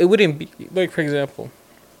 But it wouldn't be like, for example.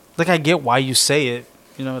 Like I get why you say it.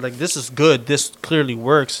 You know, like this is good. This clearly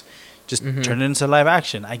works. Just turn it into live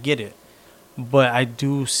action. I get it. But I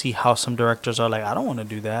do see how some directors are like, I don't want to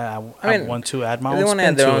do that. I want to add my own spin to it. They want to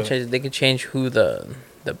add their own changes. They could change who the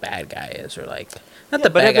bad guy is, or like not the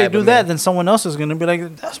bad guy. But if they do that, then someone else is gonna be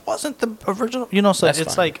like, that wasn't the original. You know, so it's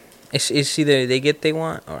fine. Like it's either they get what they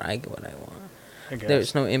want or I get what I want.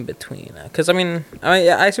 There's no in between. Because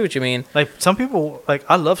I see what you mean. Like some people, like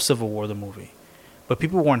I love Civil War the movie, but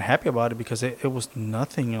people weren't happy about it because it was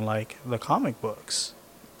nothing like the comic books.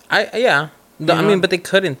 I mean, but they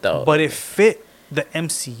couldn't though. But it fit the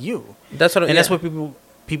MCU. That's what. That's what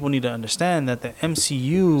people need to understand, that the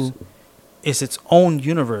MCU is its own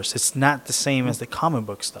universe. It's not the same as the comic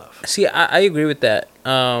book stuff. See, I agree with that.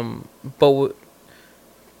 But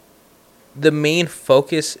the main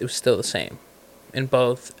focus was still the same in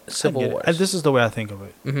both Civil Wars. This is the way I think of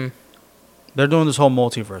it. They're doing this whole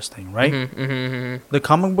multiverse thing, right? The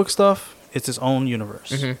comic book stuff, it's its own universe.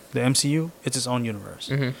 The MCU, it's its own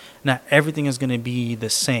universe. Not everything is going to be the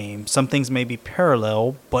same. Some things may be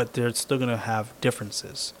parallel, but they're still going to have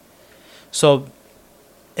differences. So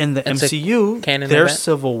in the MCU, their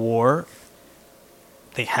Civil War,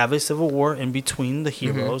 they have a Civil War in between the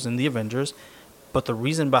heroes and the Avengers, but the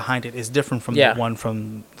reason behind it is different from the one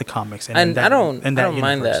from the comics. And I don't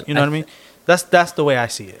mind that. You know what I mean? That's the way I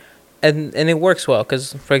see it. And it works well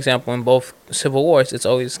because, for example, in both Civil Wars, it's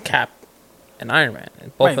always Cap and Iron Man.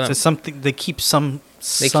 And both of them, so something they keep the same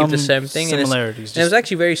thing. Similarities. And it was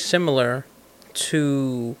actually very similar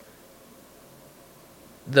to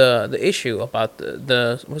the issue about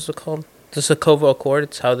the what's it called? The Sokovia Accord.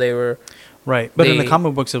 It's how they were. Right, but in the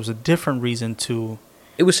comic books, it was a different reason to.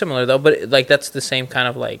 It was similar though, but like that's the same kind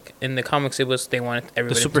of like in the comics. It was they wanted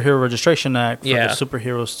everybody. The Superhero Registration Act for the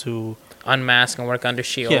superheroes to unmask and work under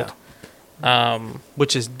SHIELD. Yeah.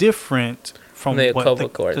 Which is different from the Sokovia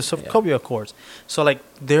Accords. The Sokovia Accords. So like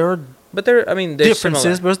there's differences,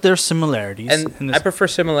 similar. But there's similarities. And I prefer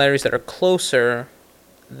similarities that are closer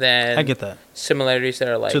than I get that. Similarities that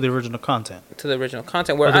are like to the original content.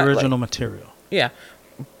 Where or the original material. Yeah.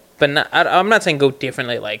 But I'm not saying go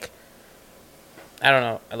differently. Like, I don't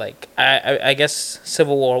know. Like, I guess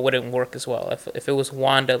Civil War wouldn't work as well if it was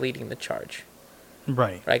Wanda leading the charge.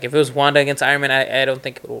 Right. Like, if it was Wanda against Iron Man, I don't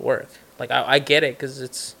think it would work. Like, I get it because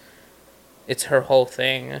it's her whole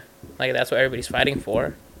thing. Like, that's what everybody's fighting for.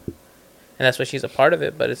 And that's why she's a part of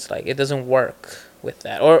it. But it's like, it doesn't work with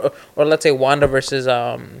that. Or let's say Wanda versus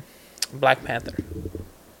Black Panther.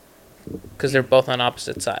 Because they're both on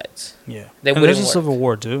opposite sides. Yeah. And there's a Civil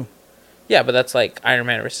War, too. Yeah, but that's like Iron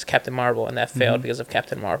Man versus Captain Marvel, and that failed because of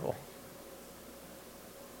Captain Marvel.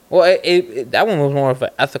 Well, that one was more of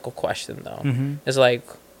an ethical question, though. Mm-hmm. It's like,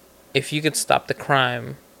 if you could stop the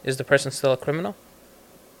crime, is the person still a criminal?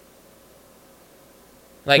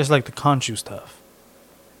 Like, it's like the Khonshu stuff.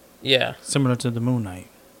 Yeah. Similar to the Moon Knight.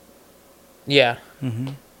 Yeah. Mm-hmm.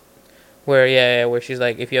 Where she's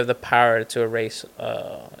like, if you have the power to erase,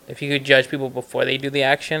 if you could judge people before they do the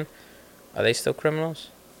action, are they still criminals?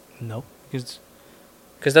 Nope.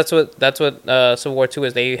 Because that's what Civil War 2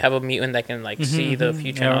 is. They have a mutant that can like see the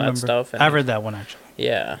future and all that stuff. And I read that one actually.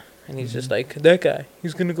 Yeah, and he's just like, that guy.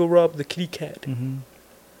 He's gonna go rob the kitty cat. Mm-hmm. And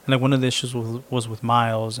like one of the issues was with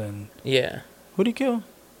Miles and who'd he kill?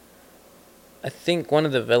 I think one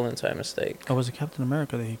of the villains by mistake. Oh, was it Captain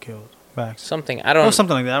America that he killed? Back. Something I don't. Oh,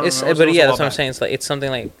 something like that. I don't remember. But yeah, that's what I'm saying. It's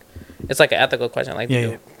something like, it's like an ethical question. Like,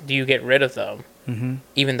 do you get rid of them,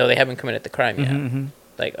 even though they haven't committed the crime yet? Mm-hmm.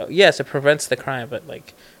 Like, yes, it prevents the crime, but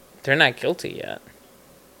like, they're not guilty yet.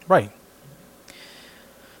 Right.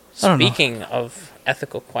 Speaking of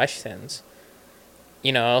ethical questions,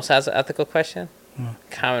 you know who else has an ethical question?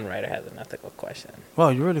 Kamen Rider has an ethical question. Wow,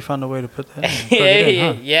 you really found a way to put that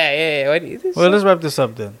in. Yeah. Well, let's wrap this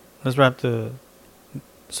up then.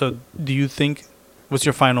 So, do you think, what's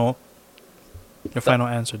your final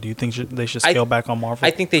answer? Do you think they should scale back on Marvel?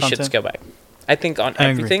 I think they should scale back. I think on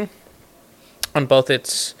everything, on both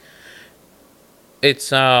its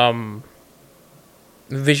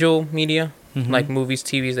visual media, like movies,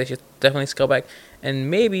 TVs, they should definitely scale back, and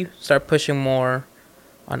maybe start pushing more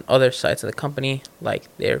on other sides of the company, like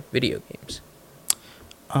their video games.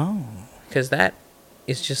 Oh. Because that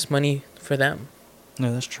is just money for them.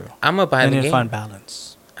 No, that's true. I'm gonna buy the game. They need to find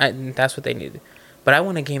balance. That's what they need. But I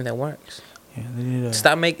want a game that works. Yeah, they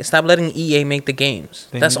need to stop letting EA make the games.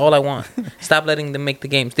 That's all I want. Stop letting them make the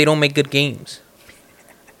games. They don't make good games.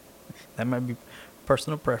 That might be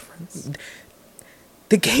personal preference.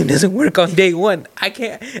 The game doesn't work on day one. I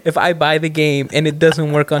can't. If I buy the game and it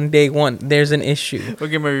doesn't work on day one, there's an issue. What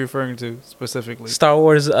game are you referring to specifically? Star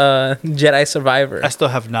Wars Jedi Survivor. I still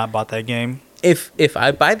have not bought that game. If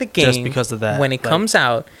I buy the game just because of that, when it comes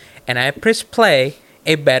out and I press play,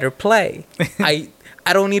 it better play. I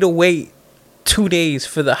don't need to wait 2 days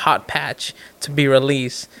for the hot patch to be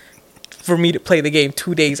released for me to play the game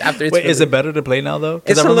 2 days after it's released. Is it better to play now though?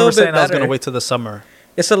 Because I remember saying I was gonna wait till the summer.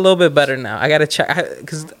 It's a little bit better now. I gotta check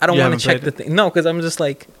because I don't want to check the thing. No, because I'm just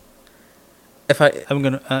like, I'm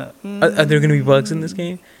gonna. Are there gonna be bugs in this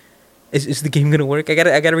game? Is the game gonna work? I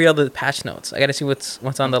gotta read all the patch notes. I gotta see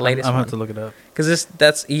what's on the latest. I'm gonna have to look it up because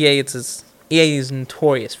that's EA. EA is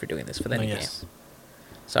notorious for doing this for any game.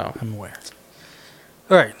 So I'm aware.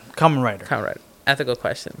 All right, Kamen Rider. Ethical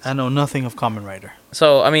questions. I know nothing of Kamen Rider.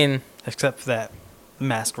 So I mean, except that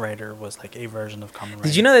Masked Rider was like a version of Kamen Rider.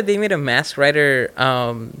 Did you know that they made a Masked Rider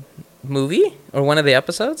movie or one of the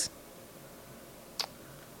episodes?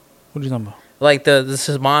 What are you talking about? Like the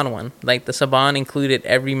Saban one. Like the Saban included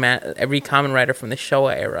every Kamen Rider from the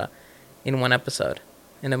Showa era in one episode,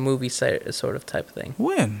 in a movie sort of type of thing.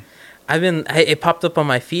 When? It popped up on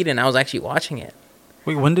my feed and I was actually watching it.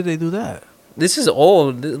 Wait, when did they do that? This is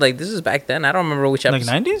old. Like this is back then. I don't remember which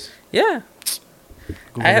episode. Like 90s? Yeah.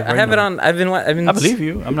 I have it on. I've been. I believe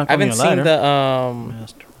you. I'm not. I haven't seen the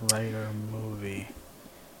Masked Rider movie.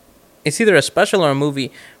 It's either a special or a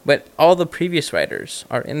movie, but all the previous writers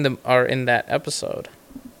are in that episode,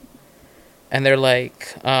 and they're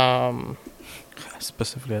like. I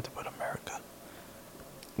specifically had to put America.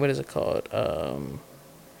 What is it called?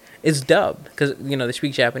 It's dubbed because they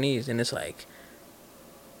speak Japanese, and it's like.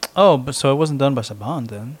 Oh, but so it wasn't done by Saban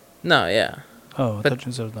then? No, yeah. Oh, I thought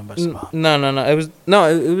you said it was done by Saban. No.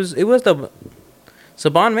 It was the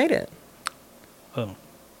Saban made it. Oh.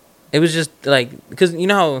 It was just like because you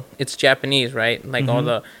know how it's Japanese, right? Like all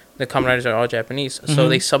the Kamen Riders are all Japanese, so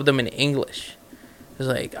they subbed them in English. It's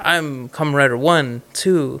like I'm Kamen Rider 1,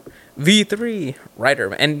 2, V3 Rider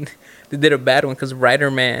Man, and they did a bad one because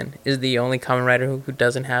Rider Man is the only Kamen Rider who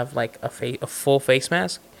doesn't have like a full face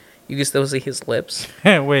mask. You can still see his lips.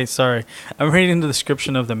 Wait, sorry. I'm reading the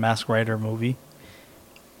description of the Masked Rider movie.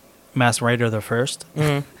 Masked Rider the First.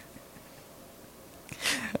 Mm-hmm.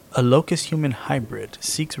 A locust human hybrid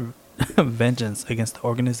seeks vengeance against the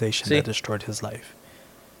organization that destroyed his life.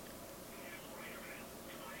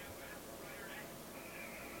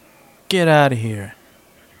 Get out of here.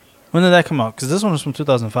 When did that come out? Because this one was from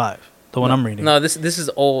 2005. The one I'm reading. No, this is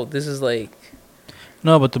old. This is like...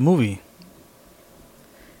 No, but the movie...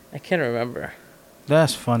 I can't remember.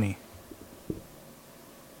 That's funny.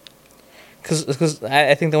 Because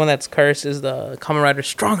I think the one that's cursed is the Kamen Rider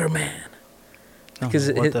Stronger Man. Because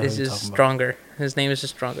it's just Stronger. His name is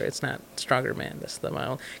just Stronger. It's not Stronger Man. That's my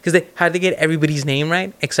own. Because how'd they get everybody's name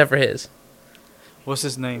right except for his? What's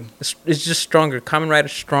his name? It's just Stronger. Kamen Rider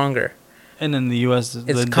Stronger. And in the U.S.,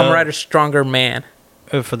 it's Kamen Rider Stronger Man.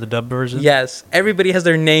 For the dub version? Yes. Everybody has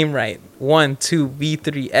their name right. 1, 2,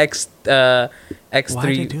 V3, X3. Why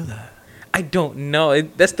do you do that? I don't know.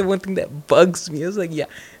 That's the one thing that bugs me. It's like, yeah,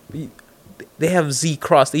 they have Z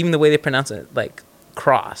cross. Even the way they pronounce it, like,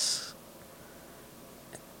 cross.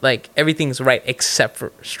 Like, everything's right except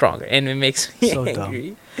for Stronger. And it makes me so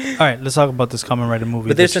angry. Dumb. All right, let's talk about this Kamen Rider movie.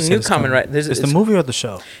 But there's a new Kamen Rider. It's the movie or the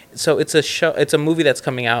show? So it's a show. It's a movie that's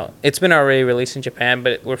coming out. It's been already released in Japan,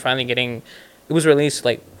 but we're finally getting... It was released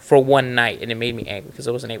like for one night, and it made me angry because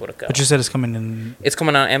I wasn't able to go. But you said it's coming in... It's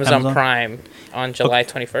coming on Amazon Prime on July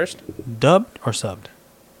 21st. Dubbed or subbed?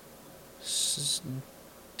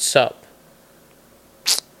 Sub.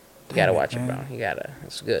 You gotta watch it, bro. You gotta.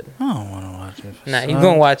 It's good. I don't want to watch it. Nah, you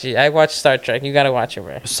gonna watch it. I watched Star Trek. You gotta watch it,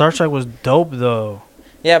 bro. Star Trek was dope, though.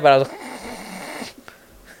 Yeah, but I was...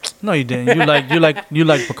 No, you didn't. You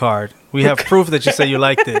like Picard. We have proof that you said you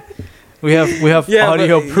liked it. We have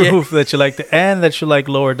audio proof that you liked it and that you like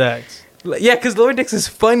Lower Decks. Yeah, because Lower Decks is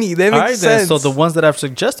funny. That makes sense. Then, so the ones that I've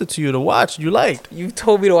suggested to you to watch, you liked. You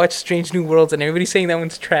told me to watch Strange New Worlds, and everybody's saying that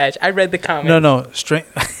one's trash. I read the comments. No,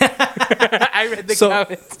 I read the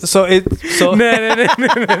comments. So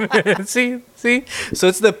no. See. So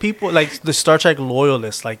it's the people like the Star Trek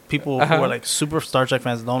loyalists, like people who are like super Star Trek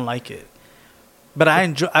fans, don't like it. But I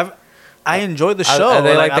enjoy the show. Are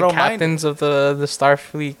they like the captains of the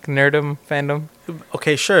Starfleet nerdom fandom?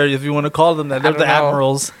 Okay, sure. If you want to call them that, they're the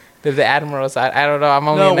admirals. They're the admirals. I don't know. I'm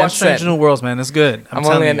only an watch Strange New Worlds, man. It's good. I'm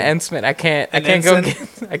only an ensign. I can't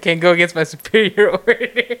go against my superior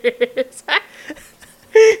orders.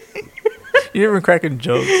 You're even cracking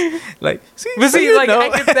jokes. Like,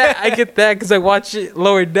 I get that because I watch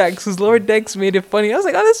Lower Decks. Because Lower Decks made it funny. I was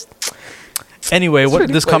like, oh, this. Anyway,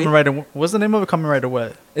 Kamen Rider? What's the name of a Kamen Rider?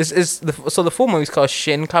 What? So the full movie's called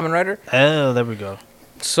Shin Kamen Rider. Oh, there we go.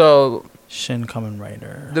 So Shin Kamen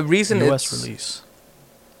Rider. The reason U.S. release.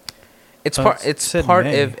 It's part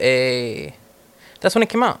of a. That's when it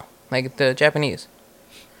came out, like the Japanese.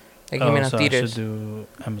 It came in on theaters. I should do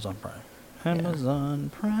Amazon Prime.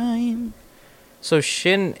 Amazon Prime. So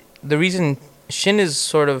Shin, the reason Shin is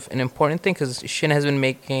sort of an important thing because Shin has been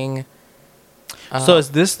making.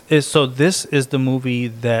 This is the movie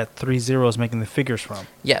that 3-0 is making the figures from.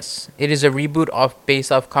 Yes, it is a reboot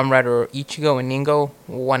based off Kamen Rider Ichigo and Ningo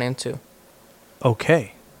 1 and 2.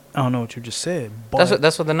 Okay, I don't know what you just said. But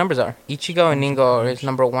that's what the numbers are. Ichigo and Ningo is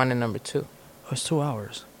number 1 and number 2. Oh, it's 2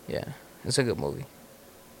 hours. Yeah, it's a good movie.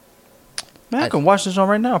 Man, I can watch this one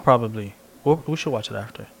right now probably. We should watch it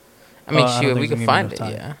after. I mean, we can find it.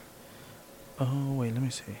 Yeah. Oh wait, let me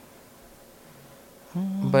see.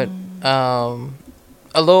 But a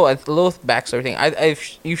little backstory thing.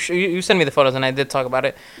 You sent me the photos and I did talk about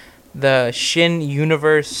it. The Shin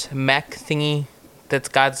Universe mech thingy, that's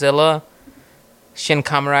Godzilla, Shin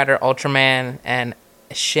Kamen Rider, Ultraman, and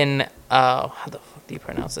Shin. How the fuck do you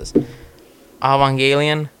pronounce this?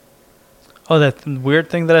 Evangelion. Oh, that weird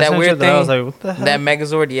thing that I sent you. I was like, what the hell? That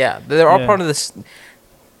Megazord. Yeah, they're all part of this.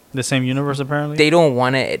 The same universe, apparently? They don't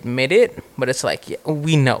want to admit it, but it's like, yeah,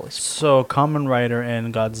 we know. So, Kamen Rider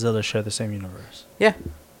and Godzilla share the same universe? Yeah.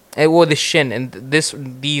 Well, the Shin and these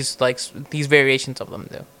variations of them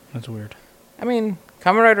do. That's weird. I mean,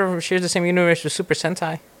 Kamen Rider shares the same universe with Super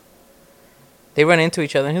Sentai. They run into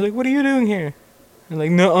each other, and he's like, what are you doing here? And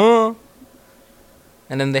like, nuh-uh.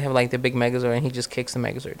 And then they have, like, the big Megazord, and he just kicks the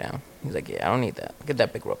Megazord down. He's like, yeah, I don't need that. Get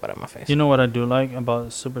that big rope out of my face. You know what I do like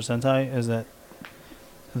about Super Sentai is that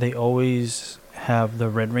they always have the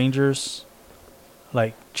Red Rangers,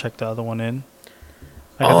 like, check the other one in.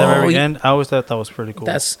 Like, at the very end, I always thought that was pretty cool.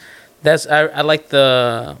 I like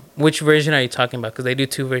the... Which version are you talking about? Because they do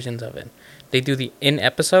 2 versions of it. They do the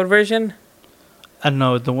in-episode version. I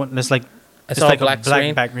know, the one that's like... It's all like black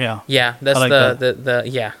back, yeah. Yeah, that's like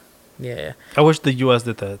yeah. I wish the US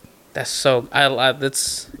did that. That's so...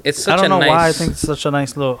 it's such a nice... I don't know why I think it's such a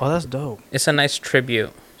nice little... Oh, that's dope. It's a nice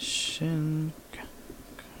tribute. Shin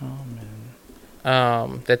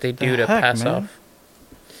Kamen. That they do to pass off.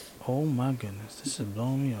 Oh my goodness, this is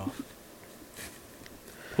blowing me off.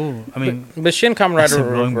 Ooh, I mean... But Shin Kamen Rider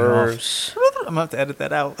Reverse... I'm going to have to edit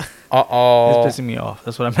that out. Uh-oh. It's pissing me off.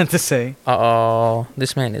 That's what I meant to say. Uh-oh.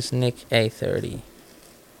 This man is Nick A30.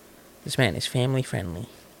 This man is family friendly.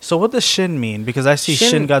 So what does Shin mean? Because I see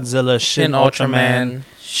Shin Godzilla, Shin Ultraman,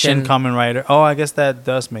 Shin Kamen Rider. Oh, I guess that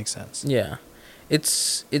does make sense. Yeah.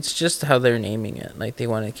 It's just how they're naming it. Like, they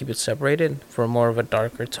want to keep it separated for more of a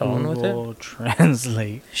darker tone with it.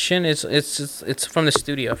 Translate. Shin is it's from the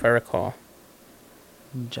studio, if I recall.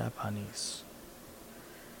 Japanese.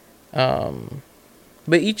 But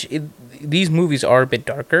But these movies are a bit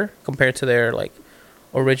darker compared to their like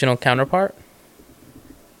original counterpart.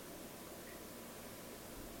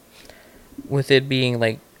 With it being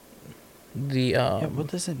like the yeah, what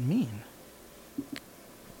does it mean?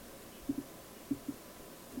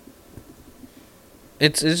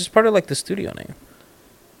 It's just part of like the studio name.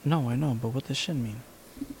 No, I know, but what does shin mean?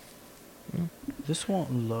 This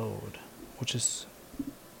won't load, which is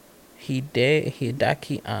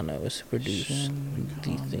Hideaki Anno is produced Shin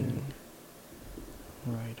the thing.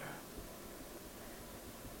 Writer.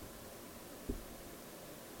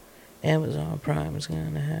 Amazon Prime is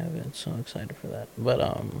gonna have it. So excited for that. But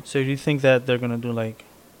So do you think that they're gonna do like?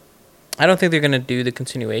 I don't think they're gonna do the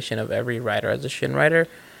continuation of every writer as a Shin writer.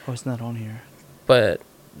 Oh, it's not on here. But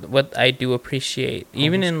what I do appreciate,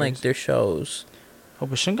 even in like their shows. Oh,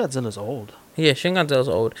 but Shin Godzilla's old. Yeah, Shin Godzilla's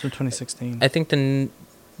old. It's from 2016. I think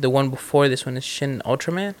the one before this one is Shin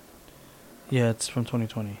Ultraman. Yeah, it's from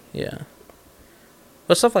 2020. Yeah.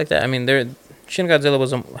 But stuff like that. I mean, Shin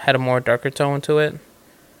Godzilla had a more darker tone to it.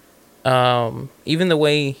 Even the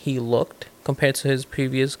way he looked compared to his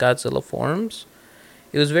previous Godzilla forms,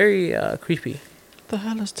 it was very creepy. What the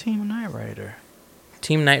hell is Team Knight Rider?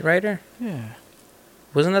 Team Knight Rider? Yeah.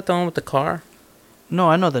 Wasn't that the one with the car? No,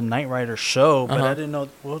 I know the Knight Rider show, but I didn't know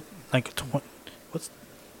what what's.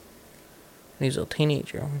 He's a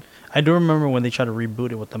teenager. I do remember when they tried to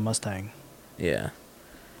reboot it with the Mustang. Yeah.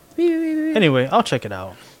 Anyway, I'll check it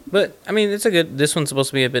out. But I mean, it's a good. This one's supposed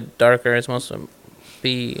to be a bit darker. It's supposed to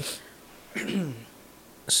be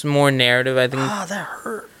some more narrative, I think. Ah, that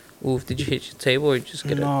hurt. Oof! Did you hit your table or you just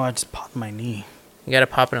get it? No, I just popped my knee. You gotta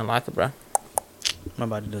pop it and lock it, bro. My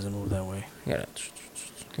body doesn't move that way.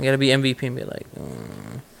 You gotta be MVP and be like.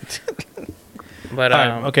 But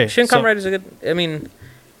okay. Shin Kamen Rider is a good. I mean,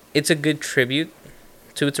 it's a good tribute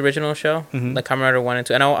to its original show, like Kamen Rider 1 and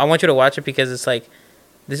 2. And I want you to watch it because it's like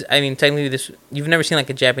this. I mean, technically, this you've never seen like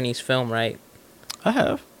a Japanese film, right? I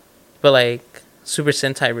have. But like Super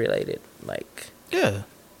Sentai related, like Yeah.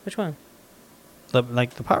 which one?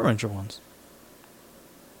 Like the Power Ranger ones.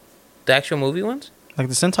 The actual movie ones? Like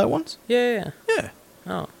the Sentai ones? Yeah. Yeah.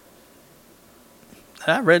 Oh.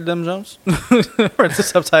 I read them, Jones. Read the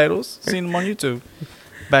subtitles. Seen them on YouTube.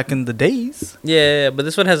 Back in the days. Yeah, but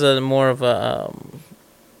this one has a more of a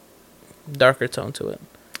darker tone to it.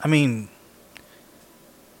 I mean,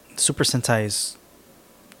 Super Sentai is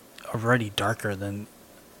already darker than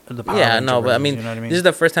the Power Ranger no, but I mean, you know what I mean, this is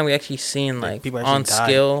the first time we actually seen like people on actually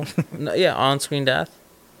skill, on-screen death.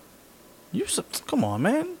 Come on,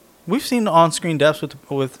 man. We've seen on-screen deaths with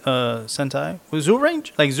Sentai. With Zoo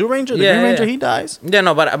Ranger, the Green Ranger, he dies. Yeah,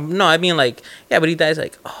 no, but no, I mean like, yeah, but he dies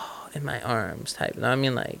like, oh, in my arms type. No, I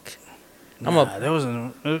mean like, there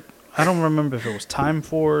wasn't. I don't remember if it was Time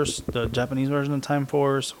Force, the Japanese version of Time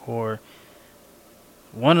Force, or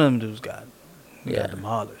one of them dudes got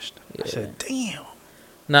demolished. Yeah. I said, damn.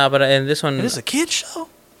 Nah, but in this one, this is a kid's show.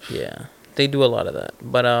 Yeah, they do a lot of that.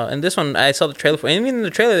 But in this one, I saw the trailer for. And even in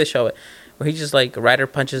the trailer, they show it where he just like Ryder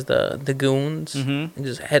punches the goons and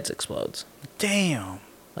just heads explodes. Damn.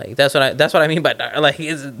 Like that's what I mean by like.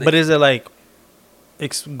 Is it like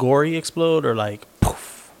gory explode or like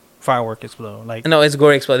poof firework explode? Like no, it's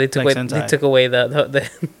gory explode. They took like away. They took away the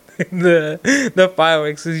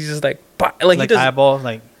fireworks. He's just like he does eyeballs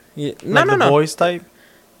like no boys type.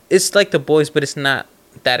 It's like the boys, but it's not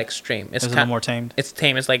that extreme. It's a little more tamed. It's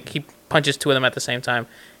tame. It's like he punches two of them at the same time,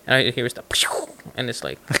 and I hear the and it's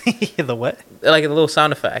like the what? Like a little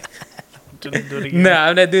sound effect. Do it again. Nah,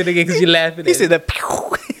 I'm not doing it again because you're laughing. He said that.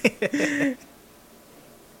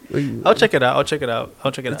 I'll check it out.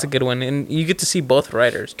 It's a good one, and you get to see both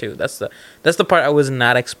writers too. That's the part I was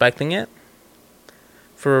not expecting it.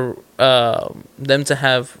 For them to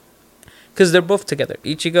have, because they're both together.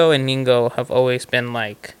 Ichigo and Ningo have always been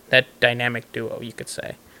like that dynamic duo, you could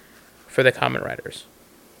say, for the Kamen Riders.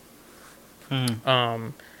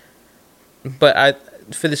 But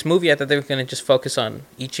for this movie, I thought they were gonna just focus on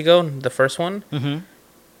Ichigo, the first one.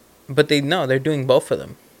 But they're doing both of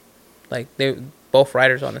them. Like they're both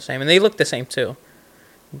writers on the same, and they look the same too.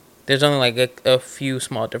 There's only like a few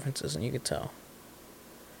small differences, and you could tell.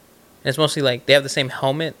 And it's mostly like they have the same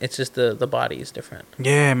helmet. It's just the body is different.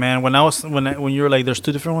 Yeah, man. When you were like, "There's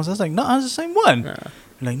two different ones," I was like, "No, it's the same one." No.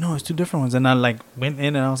 Like, no, it's two different ones. And I like went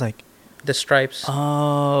in and I was like, the stripes.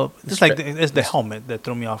 It's the helmet that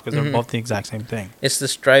threw me off because they're both the exact same thing. It's the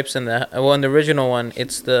stripes and in the original one,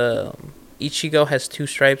 it's the Ichigo has 2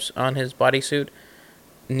 stripes on his bodysuit.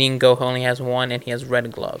 Ningo only has 1, and he has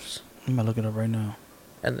red gloves. I'm gonna look it up right now.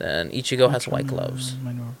 And then Ichigo has white gloves.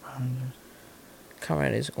 Kamen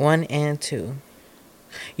Riders 1 and 2.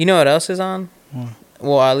 You know what else is on?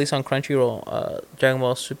 Well, at least on Crunchyroll, Dragon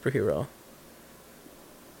Ball Superhero.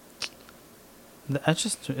 It's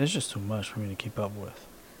just too much for me to keep up with.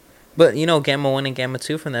 But you know, Gamma 1 and Gamma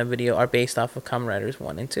 2 from that video are based off of Kamen Riders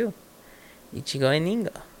 1 and 2. Ichigo and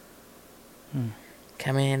Ningo.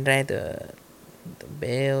 Kamen Rider. The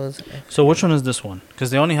bells. So which one is this one? Because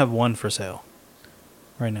they only have one for sale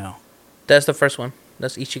right now. That's the first one.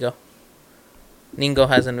 That's Ichigo. Ningo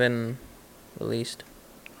hasn't been released.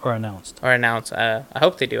 Or announced. I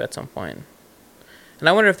hope they do at some point. And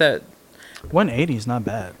I wonder if that... 180 is not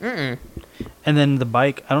bad. And then the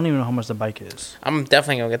bike, I don't even know how much the bike is. I'm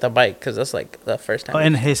definitely going to get the bike because that's like the first time. Oh,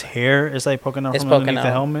 and his hair is like poking out from underneath the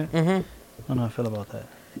helmet? Mm-hmm. I don't know how I feel about that.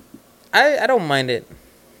 I don't mind it.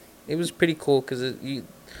 It was pretty cool because he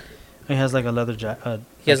has like a leather jacket.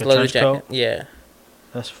 He has a leather jacket. Yeah.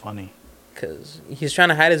 That's funny. Because he's trying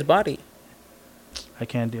to hide his body. I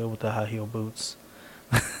can't deal with the high heel boots.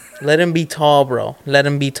 Let him be tall, bro. Let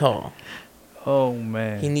him be tall. Oh,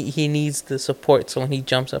 man. He needs the support so when he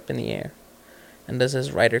jumps up in the air and does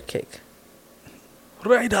his rider kick.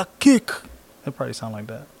 Rider kick. That probably sound like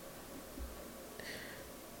that.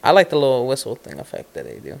 I like the little whistle thing effect that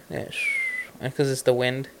they do. Yeah. Because it's the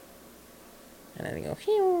wind. And then you go...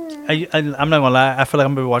 I'm not going to lie. I feel like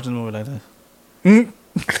I'm going to be watching the movie like this.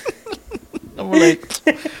 I'm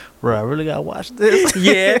like... Bro, I really gotta watch this.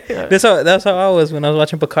 Yeah, that's how I was when I was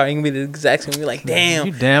watching Picard. You can be the exact same. Be like, damn,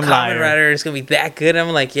 you damn Kamen Rider is gonna be that good. I'm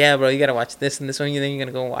like, yeah, bro, you gotta watch this and this one. Then you're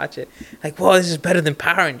gonna go watch it. Like, whoa, this is better than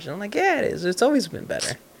Power Rangers. I'm like, yeah, it is. It's always been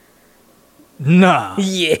better. Nah.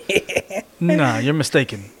 Yeah. Nah, you're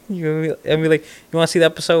mistaken. I'd be like, you want to see the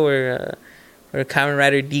episode where Kamen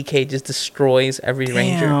Rider DK just destroys every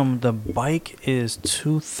ranger? Damn, the bike is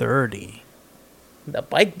 $230. The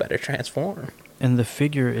bike better transform. And the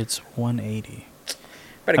figure, it's $180.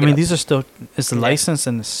 I mean, these are still... It's licensed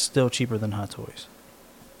and it's still cheaper than Hot Toys.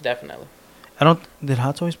 Definitely. Did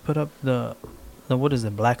Hot Toys put up the what is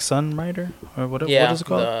it, Black Sun Rider? Or what is it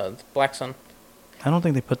called? The Black Sun. I don't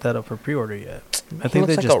think they put that up for pre-order yet. I He think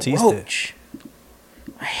they looks just like a teased roach. It.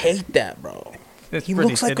 I hate that, bro. He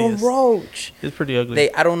looks like hideous. a roach. It's pretty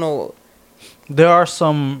ugly. I don't know. There are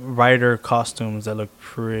some rider costumes that look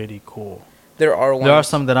pretty cool. There are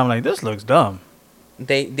some that I'm like, this looks dumb.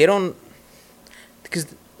 They don't,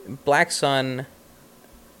 because Black Sun,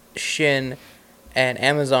 Shin, and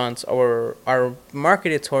Amazons are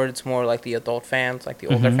marketed towards more like the adult fans, like the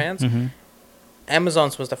older fans. Mm-hmm.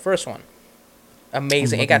 Amazons was the first one.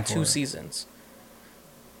 Amazing. It got 2 seasons.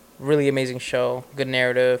 Really amazing show. Good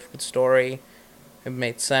narrative. Good story. It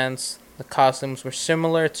made sense. The costumes were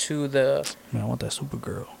similar to the... Man, I want that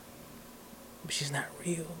Supergirl. But she's not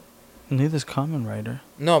real. Neither's Kamen Rider.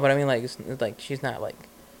 No, but I mean, like, it's like she's not like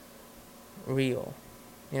real.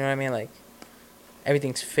 You know what I mean? Like,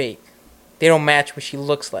 everything's fake. They don't match what she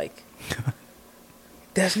looks like.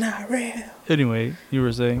 That's not real. Anyway, you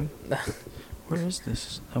were saying, where is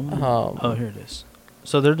this? Oh, here it is.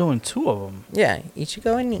 So they're doing 2 of them. Yeah,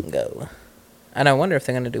 Ichigo and Ningo. And I wonder if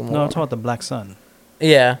they're gonna do more. No, I'm talking about the Black Sun.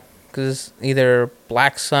 Yeah, because either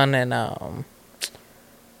Black Sun and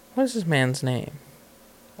what is this man's name?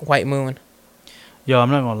 White Moon. Yo, I'm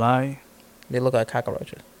not gonna lie. They look like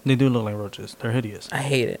cockroaches. They do look like roaches. They're hideous. I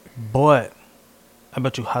hate it. But I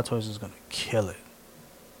bet you Hot Toys is gonna kill it.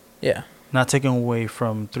 Yeah. Not taking away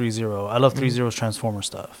from 3-0. I love 3-0's Transformer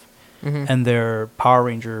stuff. Mm-hmm. And their Power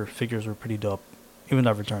Ranger figures were pretty dope, even though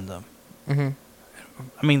I returned them. Mm-hmm.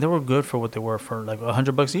 I mean, they were good for what they were for like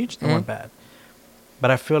 $100 each. They weren't bad. But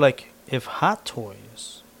I feel like if Hot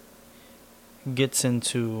Toys gets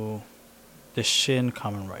into the Shin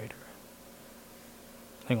Kamen Rider,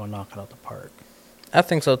 they're gonna knock it out the park. I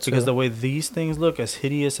think so too. Because the way these things look, as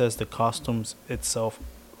hideous as the costumes itself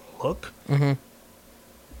look,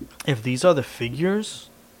 if these are the figures,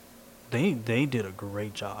 they did a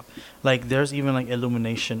great job. Like there's even like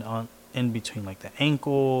illumination on in between like the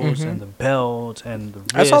ankles and the belt and the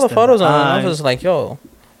wrist. I saw the photos on it and I was like, yo,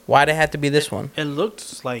 why'd it have to be this one? It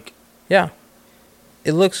looked like... Yeah.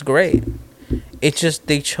 It looks great. It's just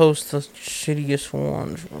they chose the shittiest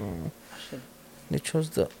ones. They chose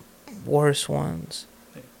the worst ones.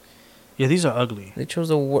 Yeah, these are ugly. They chose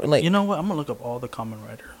the worst. Like, you know what? I'm going to look up all the Kamen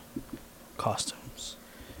Rider costumes.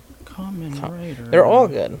 Kamen Rider. They're all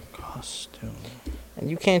good. Costume. And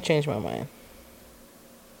you can't change my mind.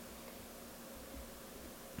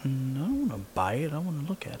 No, I don't want to buy it. I want to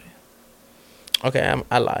look at it. Okay,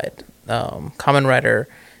 I lied. Kamen Rider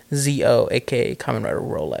ZO, a.k.a. Kamen Rider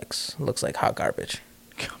Rolex. Looks like hot garbage.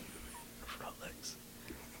 Rolex.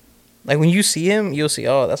 Like, when you see him, you'll see,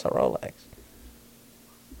 oh, that's a Rolex.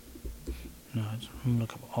 No, I'm going to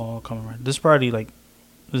look up all Kamen Rider.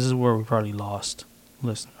 This is where we probably lost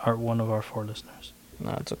one of our 4 listeners.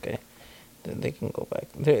 No, it's okay. They can go back.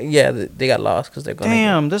 They got lost because they're going.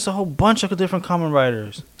 Damn, there's a whole bunch of different Kamen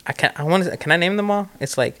Riders. Can I name them all?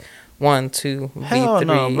 It's like 1, 2, Hell V3.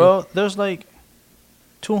 no, bro. There's like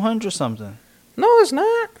 200 something. No, it's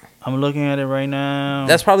not. I'm looking at it right now.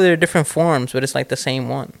 That's probably their different forms, but it's like the same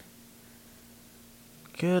one.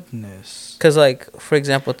 Goodness. Because, like, for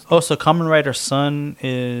example... So Kamen Rider Sun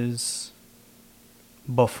is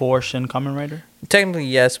before Shin Kamen Rider? Technically,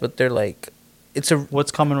 yes, but they're like...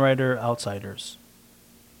 What's Kamen Rider Outsiders?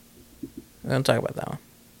 We're going to talk about that one.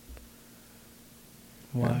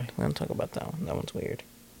 Why? We're going to talk about that one. That one's weird.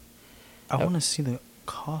 I want to see the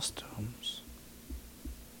costumes.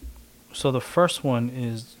 So the first one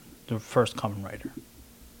is the first Kamen Rider.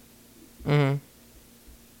 Mm-hmm.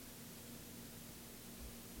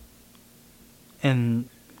 And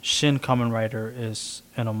Shin Kamen Rider is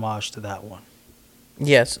an homage to that one.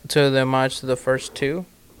 Yes, to the homage to the first 2,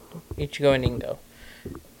 Ichigo and Ingo.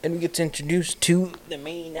 And we get introduced to the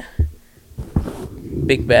main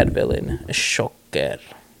big bad villain, Shocker.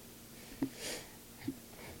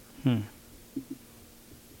 I'm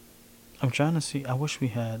trying to see. I wish we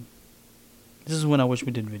had... This is when I wish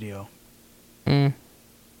we did video.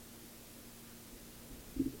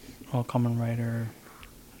 All Kamen Rider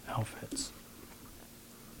outfits.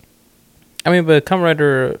 I mean, but Kamen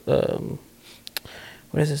Rider,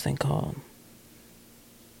 what is this thing called?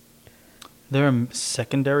 There are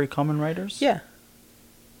secondary Kamen Riders? Yeah.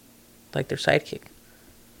 Like their sidekick.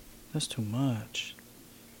 That's too much.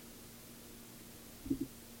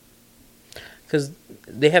 Because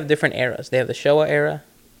they have different eras. They have the Showa era,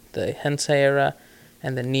 the Heisei era,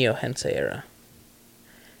 and the Neo Heisei era.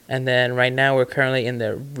 And then right now we're currently in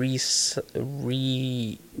the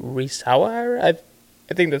Risawa era.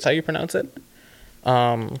 I think that's how you pronounce it.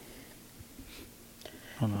 Hold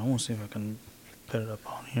on, I want to see if I can put it up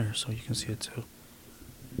on here so you can see it too.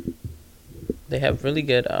 They have really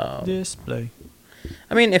good display.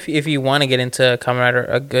 I mean, if you want to get into Kamen Rider,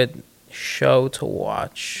 a good show to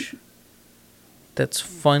watch that's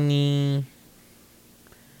funny,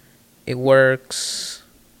 it works.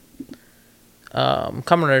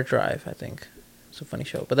 Kamen Rider Drive, I think. It's a funny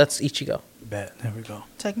show, but that's Ichigo. Bet. There we go.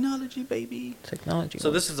 Technology, baby. Technology.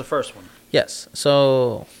 So this is the first one. Yes.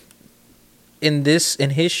 So in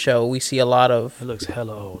his show, we see a lot of... It looks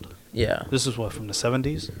hella old. Yeah. This is what, from the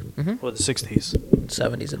 70s? Mm-hmm. Or the 60s?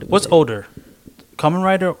 70s. What's older? Kamen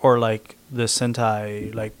Rider or like the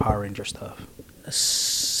Sentai, like Power Ranger stuff?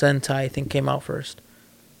 Sentai, I think, came out first.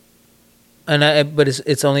 But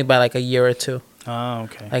it's only by like a year or 2. Oh,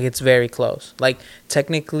 okay. Like, it's very close. Like,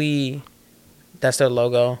 technically, that's their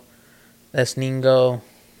logo. That's Ningo.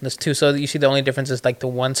 There's 2. So you see the only difference is like the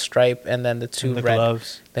 1 stripe and then the 2 and red.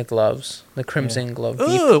 Gloves. The gloves. The crimson glove.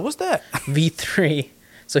 Ooh, what's that? V3.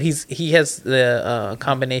 So he has the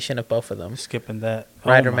combination of both of them. Skipping that.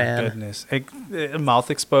 Rider oh Man. My goodness. Mouth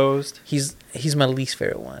exposed. He's my least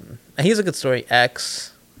favorite one. And he's a good story.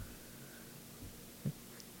 X.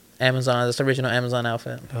 Amazon. That's the original Amazon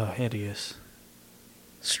outfit. Oh, hideous.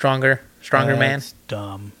 Stronger Man. That's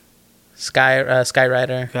dumb. Sky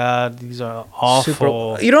Rider. God, these are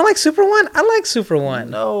awful. You don't like Super One? I like Super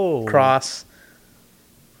One. No. Cross.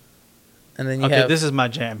 And then you have this is my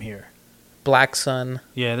jam here. Black Sun.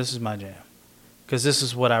 Yeah, this is my jam. Because this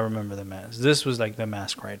is what I remember them as. This was like the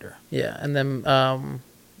Mask Rider. Yeah, and then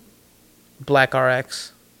Black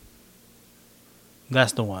RX.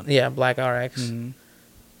 That's the one. Yeah, Black RX. Mm-hmm.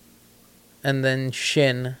 And then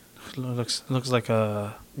Shin. Looks like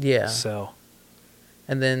a cell.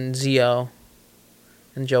 And then Zio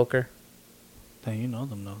and Joker. Dang, you know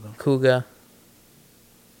them. Kuga.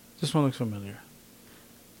 This one looks familiar.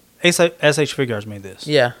 SH Figures made this.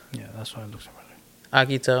 Yeah. Yeah, that's why it looks familiar.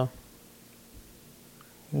 Akito.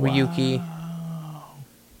 Wow. Ryuki.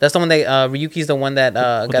 That's the one that Ryuki's the one that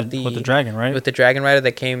got with the dragon, right? With the Dragon Rider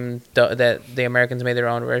that came that the Americans made their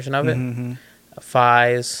own version of it. Mm-hmm.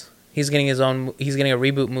 Fies. He's getting a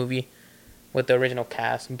reboot movie with the original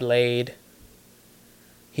cast. Blade.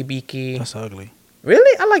 Hibiki. That's ugly.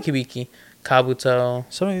 Really? I like Hibiki. Kabuto.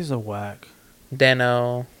 Some of these are whack.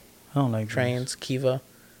 Deno. I don't like Trains. These. Kiva.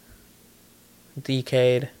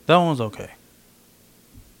 Decade. That one's okay.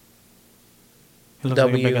 It looks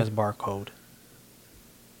like a big ass barcode.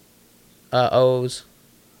 O's.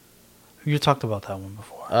 You talked about that one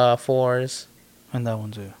before. Fours. And that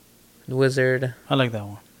one too. Wizard. I like that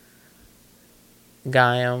one.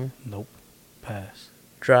 Gaiam. Nope. Pass.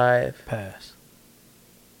 Drive. Pass.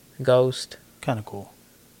 Ghost. Kind of cool.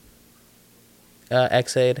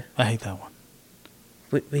 X-Aid. I hate that one.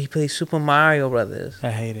 But he plays Super Mario Brothers.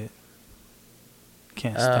 I hate it.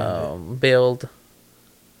 Can't stand it. Build.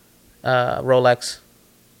 Rolex.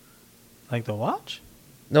 Like the watch?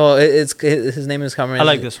 No, it's his name is Kamen. I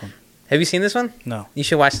like this one. Have you seen this one? No. You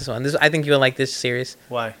should watch this one. I think you'll like this series.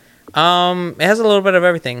 Why? It has a little bit of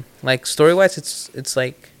everything. Like story wise, it's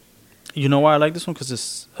like. You know why I like this one? Because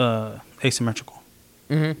it's asymmetrical.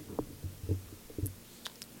 Mm-hmm.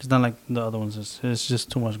 It's not like the other ones. It's just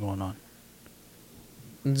too much going on.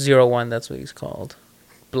 01, that's what he's called.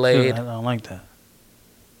 Blade. I don't like that.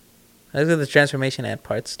 I look at the transformation add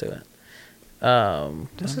parts to it.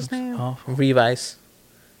 What's his name? Awful. Revice.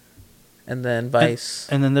 And then Vice.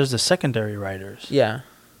 And then there's the secondary writers. Yeah.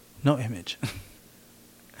 No image.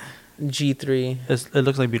 G3. It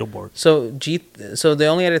looks like Beetleborg. So they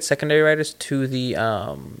only added secondary writers to the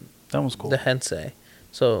that one's cool. The Henshin.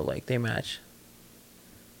 So like they match.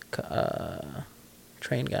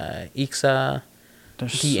 Train guy, Ixa,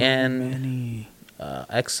 There's DN, so many.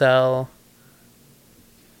 XL,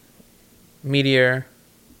 Meteor,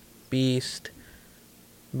 Beast,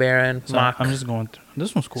 Baron, So Mach. I'm just going through.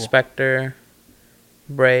 This one's cool. Spectre,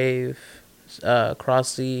 Brave,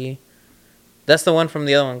 Crossy. That's the one from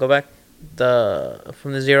the other one. Go back.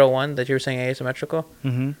 From the 01 that you were saying asymmetrical.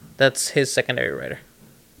 Mm-hmm. That's his secondary writer.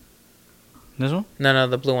 This one? No,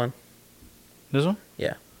 the blue one. This one?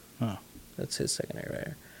 Yeah. Oh. That's his secondary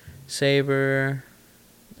writer. Saber,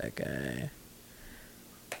 that guy.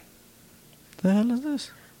 The hell is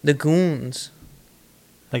this? The Goons.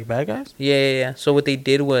 Like bad guys? Yeah. So what they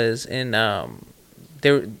did was Kamen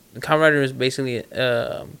Rider was basically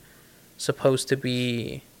supposed to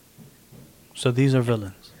be. So these are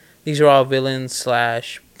villains. These are all villains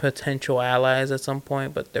 / potential allies at some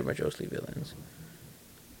point, but they're mostly villains.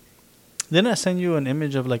 Didn't I send you an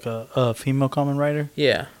image of like a female Kamen Rider?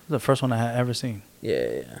 Yeah. The first one I had ever seen.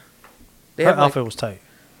 Yeah. Her outfit was tight.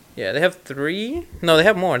 Yeah, they have 3. No, they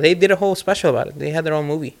have more. They did a whole special about it. They had their own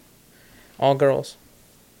movie. All girls.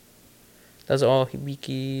 Those are all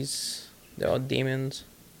hibikis. They're all demons.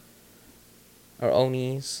 Or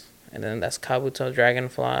onis. And then that's Kabuto,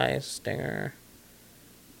 Dragonfly, Stinger.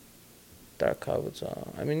 Dark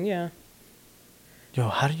Kabuto. I mean, yeah. Yo,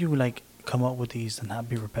 how do you like come up with these and not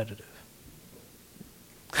be repetitive?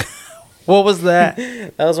 What was that?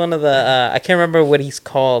 That was one of the I can't remember what he's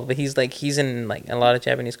called, but he's in like a lot of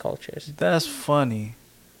Japanese cultures. That's funny.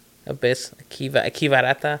 Abyss,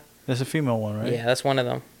 Akivarata. There's a female one, right? Yeah, that's one of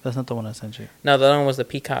them. That's not the one I sent you. No, the other one was the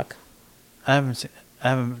peacock. I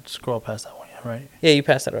haven't scrolled past that one yet, right? Yeah, you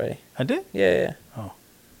passed that already. I did? Yeah. Oh.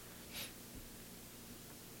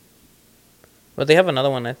 But they have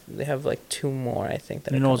another one. They have like 2 more, I think.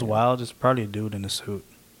 You know what's wild? It's probably a dude in a suit.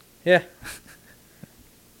 Yeah.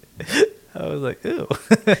 I was like, ew.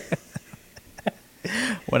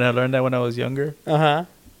 When I learned that when I was younger. Uh-huh.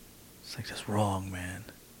 It's like, that's wrong, man.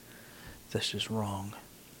 That's just wrong.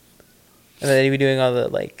 And then he'd be doing all the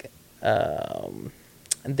like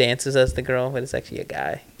dances as the girl, but it's actually a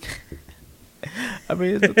guy. I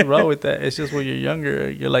mean, there's nothing wrong with that. It's just when you're younger,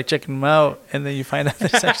 you're like checking them out, and then you find out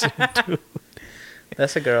there's actually a dude.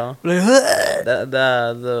 That's a girl. Like,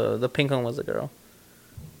 The pink one was a girl.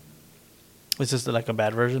 is this like a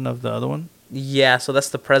bad version of the other one? Yeah, so that's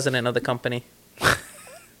the president of the company.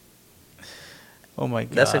 Oh my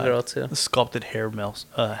god. That's a girl too. The sculpted hair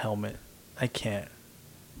helmet. I can't.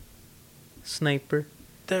 Sniper.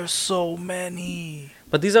 There's so many.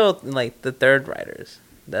 But these are like the third writers.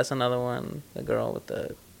 That's another one. The girl with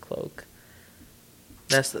the cloak.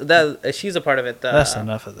 She's a part of it. That's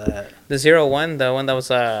enough of that. The 01, the one that was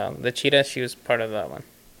the cheetah, she was part of that one.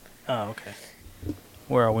 Oh, okay.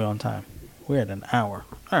 Where are we on time? We're at an hour.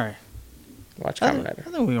 All right. Watch Kamen Rider.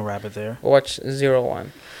 I think we can wrap it there. Watch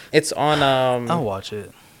 01. It's on I'll watch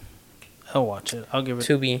it. I'll give it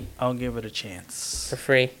Tubi. I'll give it a chance. For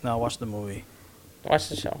free. No, I'll watch the movie. Watch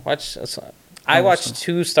the show. I watched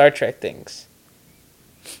 2 Star Trek things.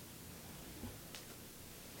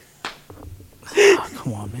 Oh,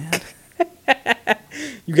 come on, man.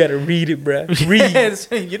 You gotta read it, bruh. Read. Yes,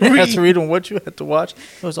 you didn't have to read on what you had to watch.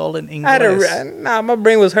 It was all in English. My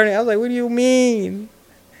brain was hurting. I was like, what do you mean?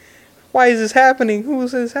 Why is this happening? Who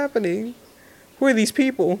is this happening? Who are these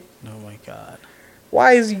people? Oh my god.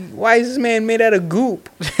 Why is this man made out of goop?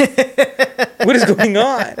 What is going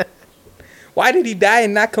on? Why did he die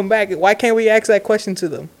and not come back? Why can't we ask that question to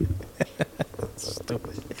them?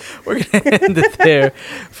 Stupid. We're gonna end it there.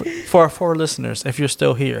 For our 4 listeners, if you're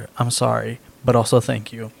still here, I'm sorry, but also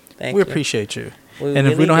thank you. We appreciate you. And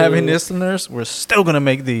really if we don't have any listeners, we're still gonna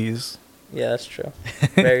make these. Yeah, that's true.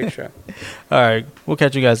 Very true. All right, we'll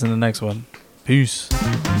catch you guys in the next one. Peace.